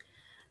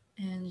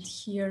 And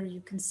here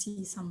you can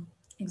see some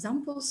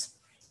examples.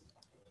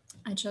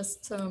 I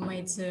just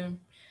made the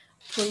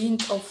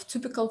print of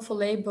typical for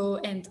label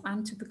and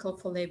untypical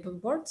for label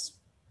words.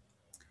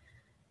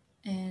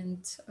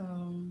 And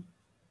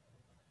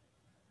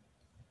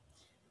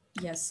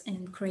yes,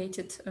 and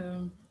created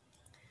the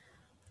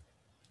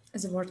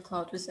word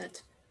cloud with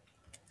that.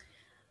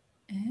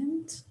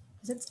 And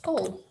that's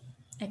all,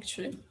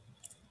 actually.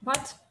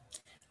 But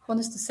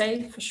honest to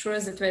say, for sure,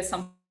 that there were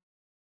some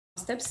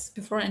steps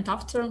before and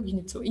after. You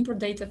need to import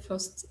data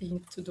first. You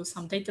need to do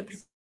some data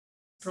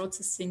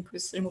processing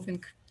with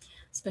removing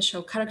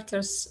special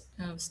characters,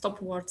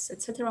 stop words,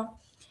 etc.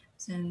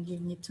 Then you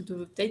need to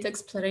do data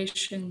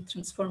exploration,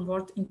 transform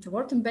word into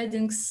word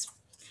embeddings,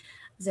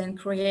 then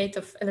create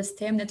an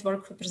LSTM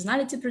network for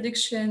personality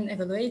prediction,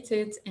 evaluate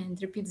it,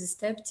 and repeat the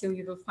step till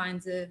you will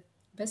find the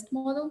best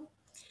model.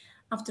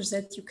 After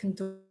that, you can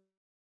do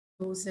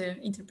the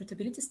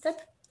interpretability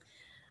step.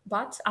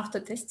 But after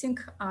testing,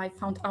 I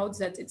found out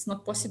that it's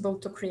not possible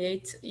to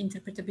create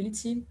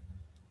interpretability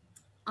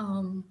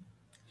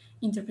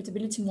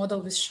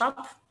model with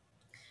SHAP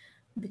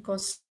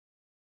because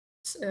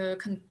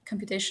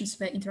computations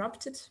were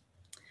interrupted.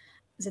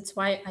 That's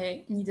why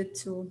I needed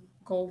to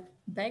go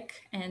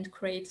back and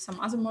create some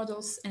other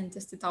models and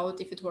test it out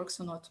if it works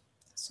or not.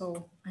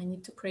 So I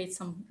need to create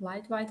some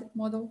light-weighted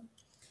model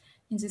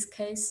in this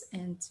case.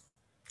 And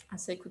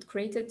as I could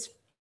create it,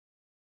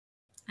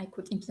 I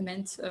could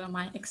implement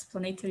my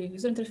explanatory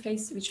user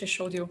interface, which I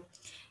showed you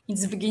in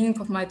the beginning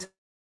of my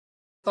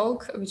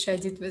talk, which I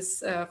did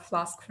with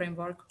Flask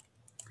framework.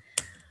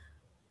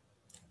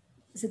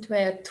 There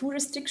were 2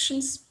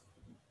 restrictions,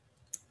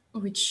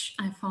 which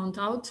I found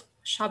out.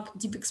 SHAP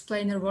Deep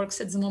Explainer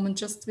works at the moment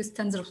just with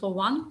TensorFlow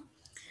 1,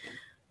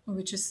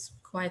 which is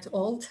quite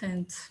old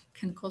and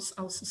can cause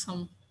also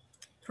some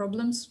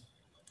problems.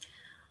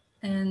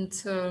 And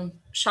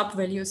SHAP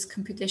values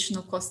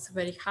computational costs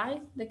very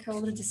high, like I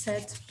already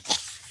said.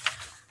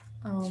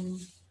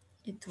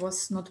 It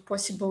was not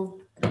possible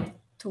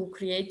to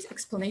create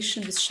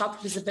explanation with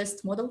SHAP with the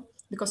best model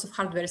because of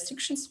hardware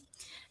restrictions.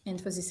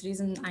 And for this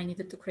reason, I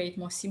needed to create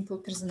more simple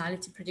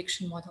personality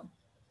prediction model.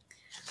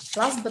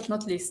 Last but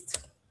not least,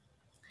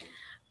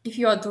 if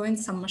you are doing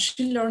some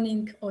machine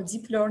learning or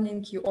deep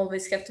learning, you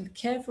always have to be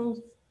careful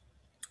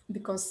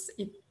because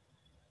it's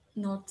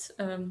not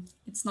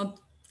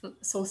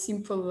so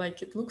simple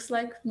like it looks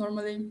like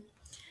normally.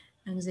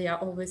 And there are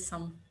always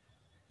some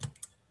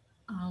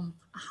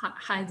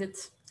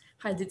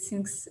hidden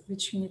things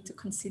which you need to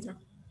consider.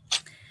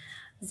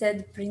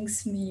 That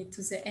brings me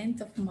to the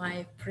end of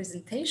my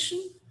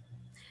presentation.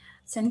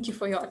 Thank you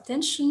for your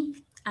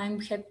attention.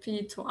 I'm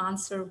happy to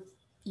answer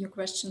your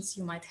questions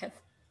you might have.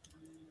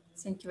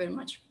 Thank you very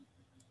much.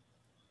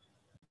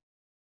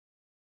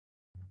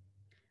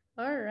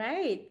 All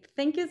right.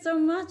 Thank you so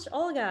much,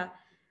 Olga.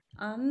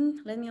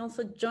 Let me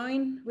also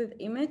join with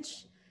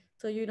image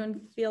so you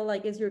don't feel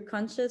like it's your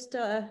conscious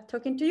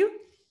talking to you.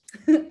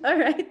 All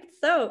right.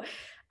 So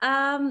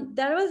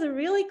That was a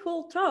really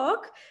cool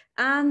talk.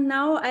 And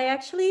now I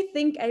actually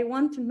think I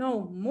want to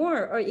know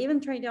more or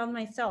even try it out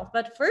myself.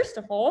 But first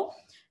of all,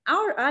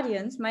 our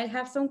audience might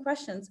have some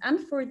questions. And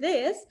for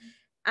this,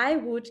 I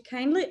would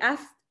kindly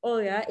ask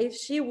Olga if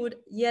she would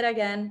yet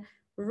again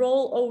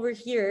roll over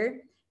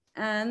here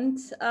and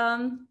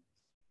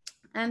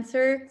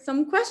answer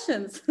some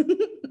questions.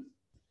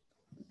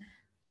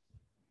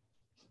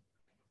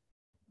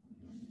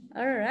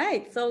 All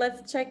right, so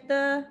let's take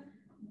a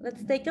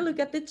look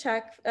at the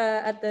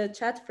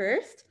chat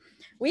first.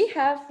 We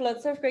have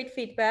lots of great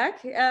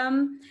feedback.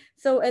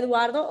 So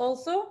Eduardo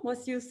also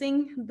was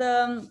using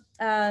the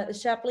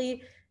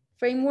Shapley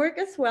framework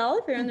as well,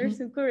 if I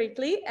understood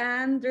correctly.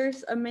 And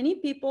there's many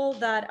people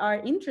that are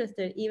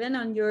interested even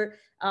on your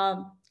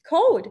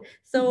code.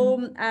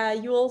 So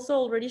you also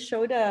already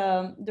showed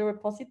the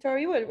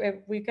repository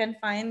where we can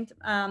find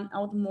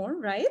out more,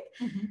 right?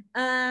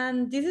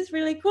 And this is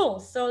really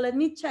cool. So let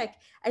me check.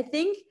 I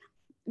think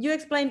you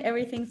explained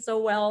everything so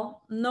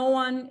well. No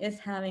one is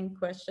having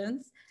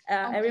questions.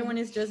 Okay. Everyone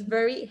is just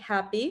very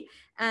happy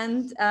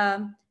and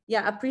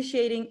yeah,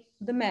 appreciating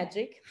the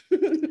magic.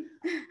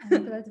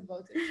 I'm glad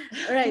about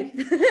it. Right,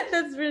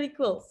 that's really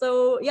cool.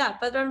 So yeah,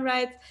 Patron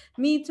writes,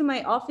 me to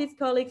my office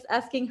colleagues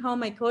asking how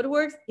my code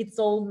works, it's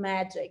all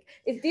magic.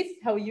 Is this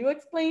how you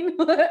explain?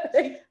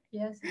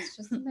 Yes, it's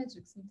just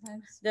magic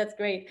sometimes. That's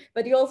great.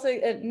 But you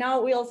also,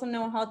 now we also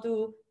know how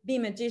to be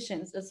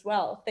magicians as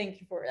well. Thank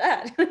you for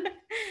that.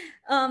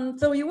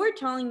 So you were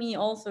telling me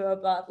also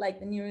about like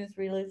the newest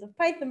release of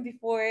Python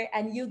before,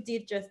 and you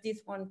did just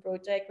this one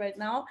project right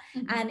now.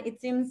 And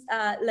it seems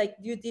like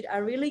you did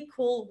a really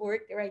cool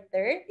work right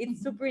there.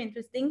 It's super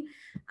interesting.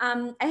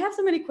 I have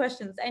so many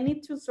questions. I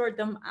need to sort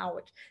them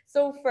out.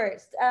 So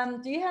first,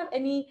 do you have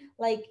any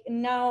like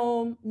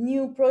now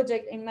new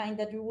project in mind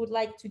that you would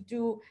like to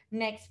do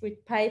next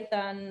with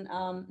Python?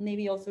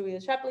 Maybe also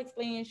with SHAP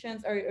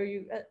explanations, or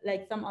you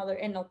like some other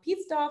NLP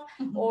stuff,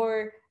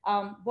 or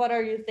what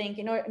are you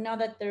thinking? Or now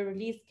that the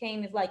release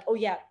came, is like, oh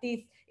yeah, this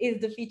is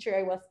the feature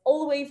I was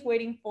always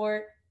waiting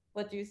for.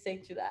 What do you say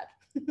to that?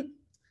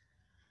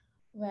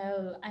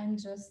 Well, I'm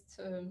just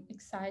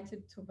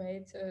excited to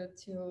wait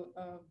till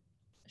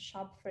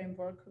SHAP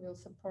framework will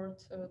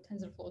support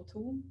TensorFlow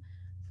 2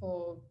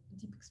 for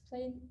deep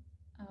explainer.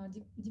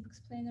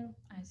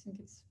 I think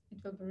it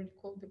will be really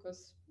cool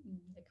because,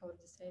 like I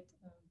already said,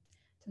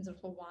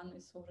 TensorFlow 1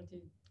 is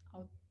already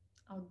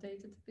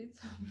outdated a bit,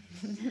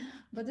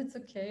 but it's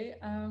okay.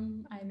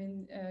 I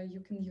mean, you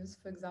can use,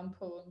 for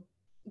example,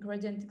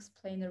 gradient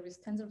explainer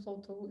with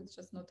TensorFlow 2. It's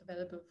just not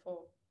available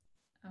for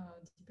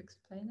deep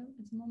explainer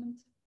at the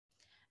moment.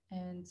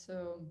 And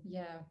so,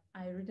 yeah,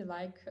 I really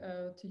like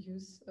to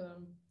use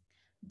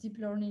deep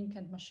learning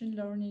and machine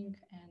learning,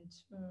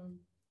 and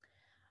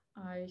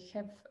I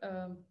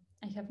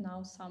have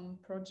now some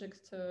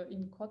project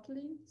in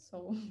Kotlin.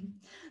 So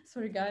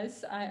sorry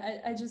guys,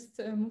 I just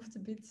moved a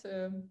bit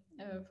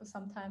for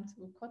some time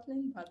to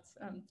Kotlin, but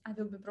I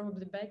will be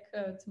probably back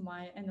to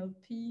my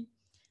NLP,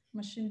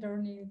 machine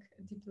learning,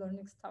 deep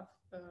learning stuff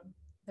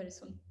very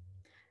soon.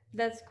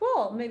 That's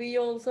cool. Maybe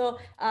you also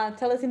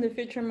tell us in the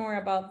future more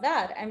about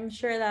that. I'm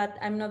sure that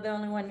I'm not the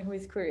only one who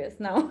is curious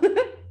now.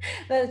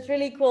 That's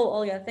really cool,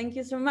 Olga. Thank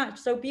you so much.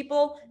 So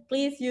people,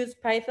 please use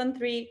Python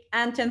 3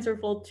 and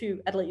TensorFlow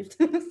 2 at least.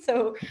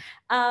 So,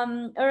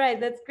 all right,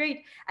 that's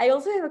great. I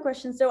also have a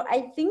question. So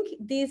I think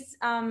this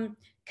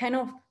kind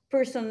of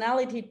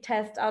personality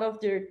test out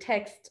of your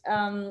text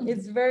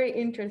is very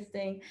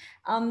interesting.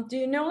 Do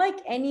you know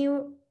like any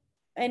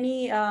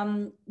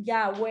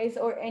ways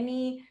or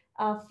any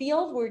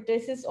field where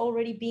this is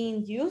already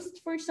being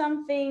used for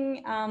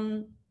something?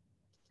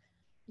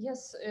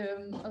 Yes,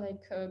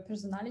 like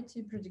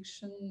personality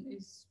prediction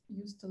is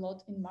used a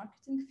lot in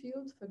marketing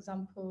field. For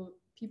example,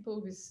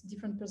 people with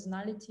different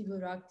personality will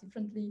react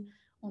differently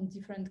on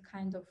different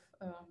kind of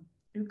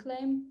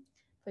reclaim.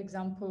 For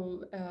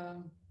example,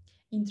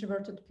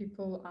 introverted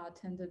people are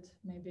tended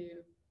maybe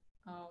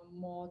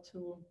more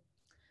to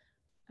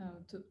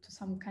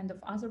some kind of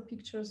other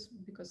pictures,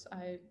 because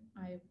I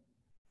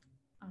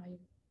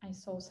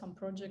saw some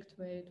project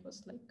where it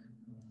was like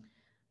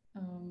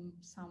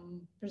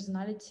some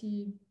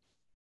personality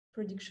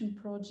prediction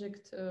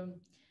project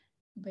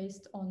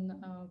based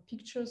on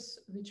pictures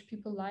which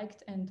people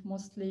liked, and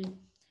mostly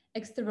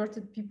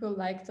extroverted people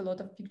liked a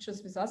lot of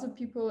pictures with other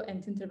people,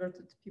 and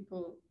introverted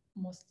people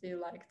mostly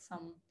liked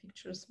some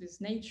pictures with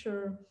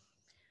nature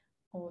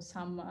or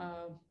some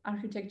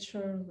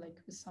architecture, like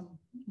with some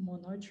more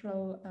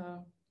neutral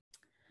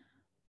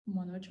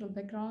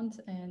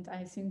background. And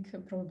I think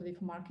probably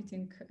for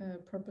marketing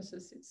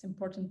purposes, it's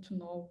important to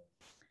know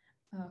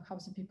how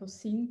the people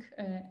think,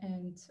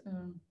 and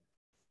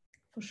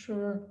for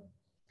sure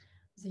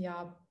there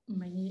are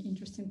many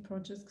interesting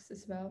projects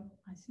as well,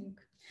 I think.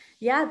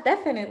 Yeah,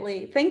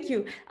 definitely. Thank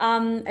you.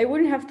 I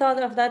wouldn't have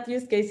thought of that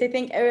use case. I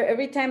think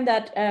every time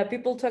that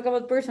people talk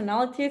about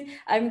personalities,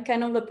 I'm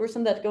kind of the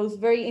person that goes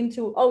very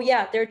into, oh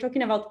yeah, they're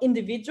talking about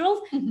individuals.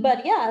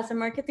 But yeah, as a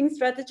marketing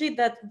strategy,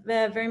 that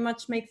very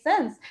much makes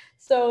sense.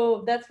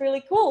 So that's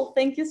really cool.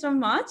 Thank you so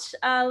much.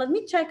 Let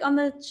me check on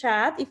the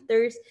chat if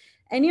there's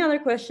any other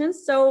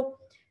questions. So,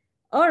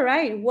 all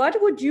right,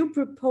 what would you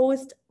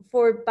propose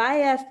for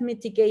bias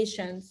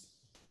mitigations?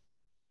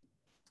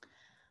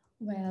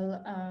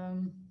 Well,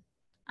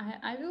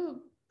 I will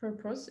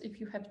propose, if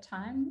you have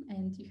time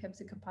and you have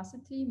the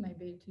capacity,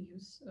 maybe to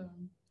use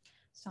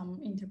some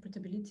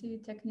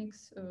interpretability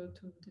techniques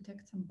to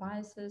detect some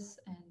biases,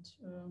 and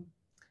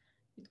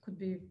it could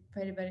be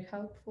very, very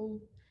helpful.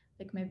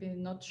 Like maybe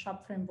not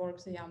SHAP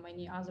frameworks, there are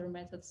many other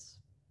methods,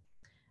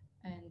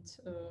 and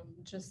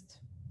just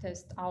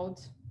test out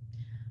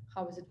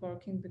how is it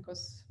working,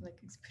 because like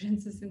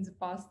experiences in the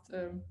past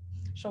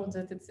showed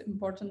that it's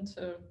important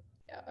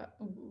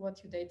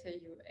what your data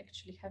you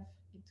actually have.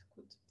 It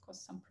could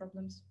cause some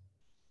problems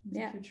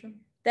in the future.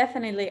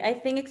 Definitely. I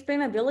think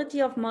explainability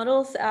of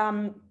models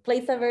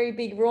plays a very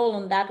big role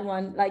on that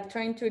one. Like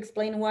trying to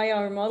explain why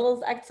our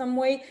models act some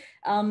way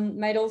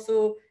might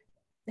also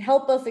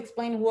help us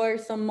explain where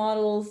some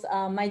models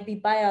might be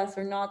biased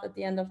or not at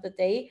the end of the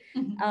day.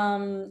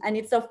 And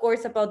it's of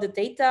course about the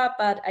data,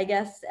 but I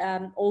guess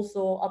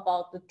also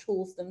about the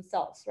tools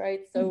themselves,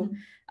 right? So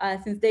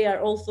since they are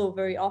also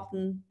very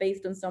often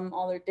based on some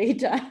other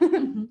data.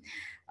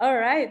 All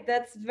right,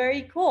 that's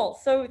very cool.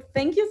 So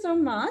thank you so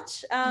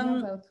much.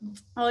 You're welcome.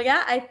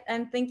 Olga,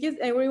 and thank you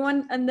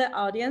everyone in the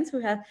audience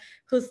who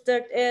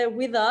stuck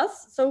with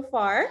us so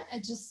far. I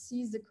just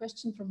see the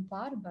question from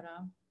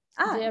Barbara.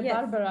 Dear yes.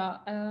 Barbara,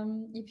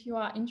 if you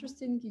are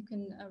interested, you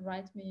can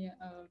write me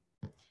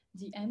a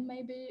DM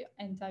maybe,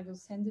 and I will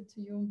send it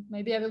to you.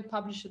 Maybe I will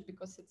publish it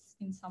because it's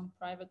in some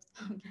private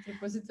Git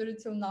repository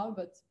till now,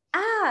 but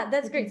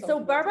that's great. So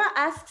Barbara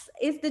asks,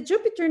 is the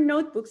Jupyter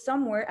notebook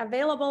somewhere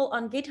available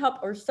on GitHub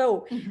or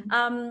so?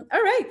 All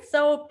right,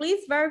 so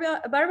please,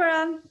 Barbara,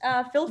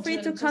 feel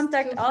free to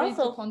contact us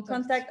or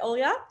contact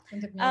Olya.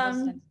 Contact me, I will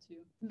send it to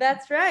you.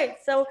 That's right.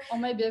 So, or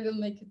maybe I will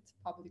make it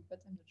public, but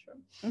I'm not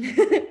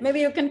sure.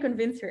 Maybe you can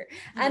convince her.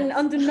 And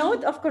on the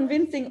note of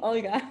convincing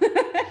Olga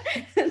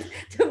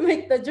to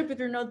make the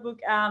Jupyter notebook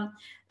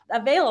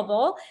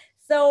available,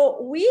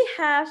 so we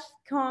have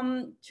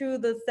come to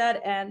the sad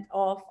end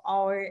of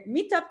our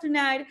meetup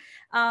tonight.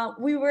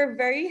 We were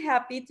very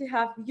happy to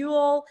have you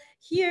all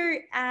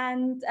here,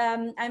 and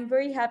I'm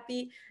very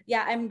happy.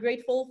 Yeah, I'm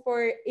grateful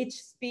for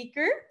each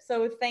speaker.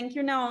 So thank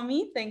you,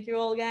 Naomi. Thank you,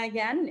 Olga,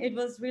 again. It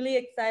was really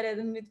exciting,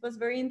 and it was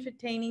very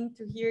entertaining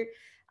to hear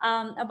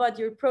about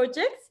your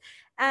projects.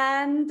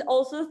 And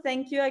also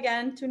thank you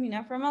again to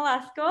Nina from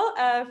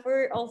Alaska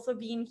for also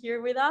being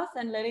here with us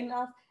and letting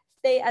us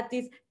stay at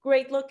this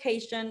great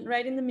location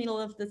right in the middle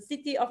of the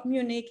city of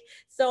Munich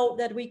so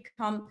that we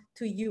come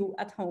to you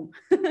at home.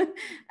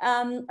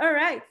 All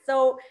right,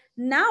 so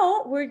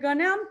now we're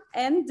gonna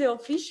end the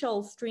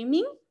official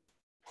streaming.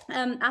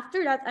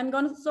 After that, I'm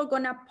also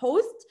gonna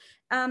post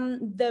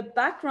the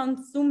background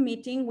Zoom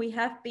meeting we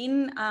have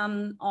been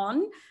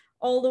on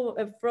all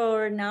the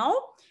for now.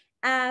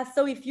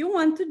 So if you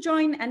want to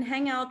join and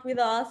hang out with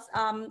us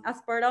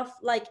as part of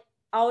like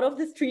out of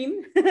the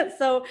stream,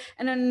 so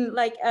and then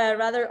like a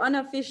rather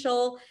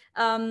unofficial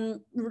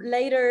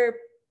later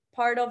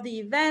part of the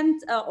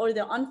event or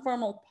the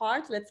informal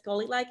part, let's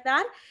call it like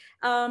that.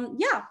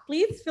 Yeah,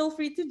 please feel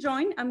free to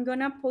join. I'm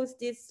gonna post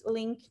this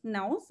link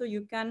now so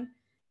you can,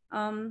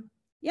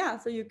 yeah,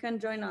 so you can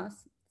join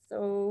us.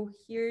 So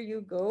here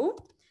you go.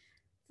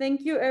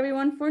 Thank you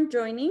everyone for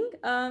joining.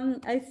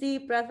 I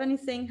see Pradvan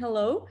is saying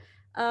hello.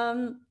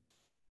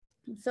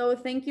 So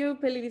thank you,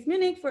 Pyladies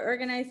Munich, for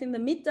organizing the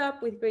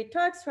meetup with great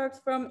talks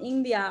from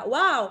India.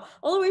 Wow,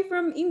 all the way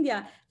from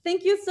India.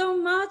 Thank you so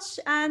much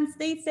and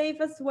stay safe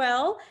as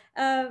well.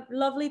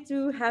 Lovely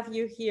to have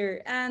you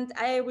here. And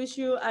I wish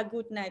you a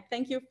good night.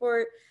 Thank you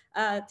for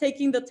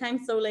taking the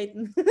time so late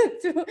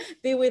to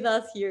be with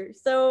us here.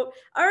 So,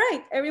 all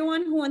right,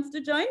 everyone who wants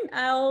to join,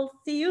 I'll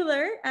see you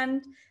there.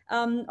 And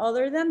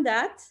other than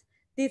that,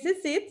 this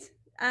is it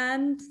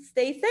and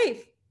stay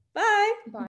safe. Bye. Bye.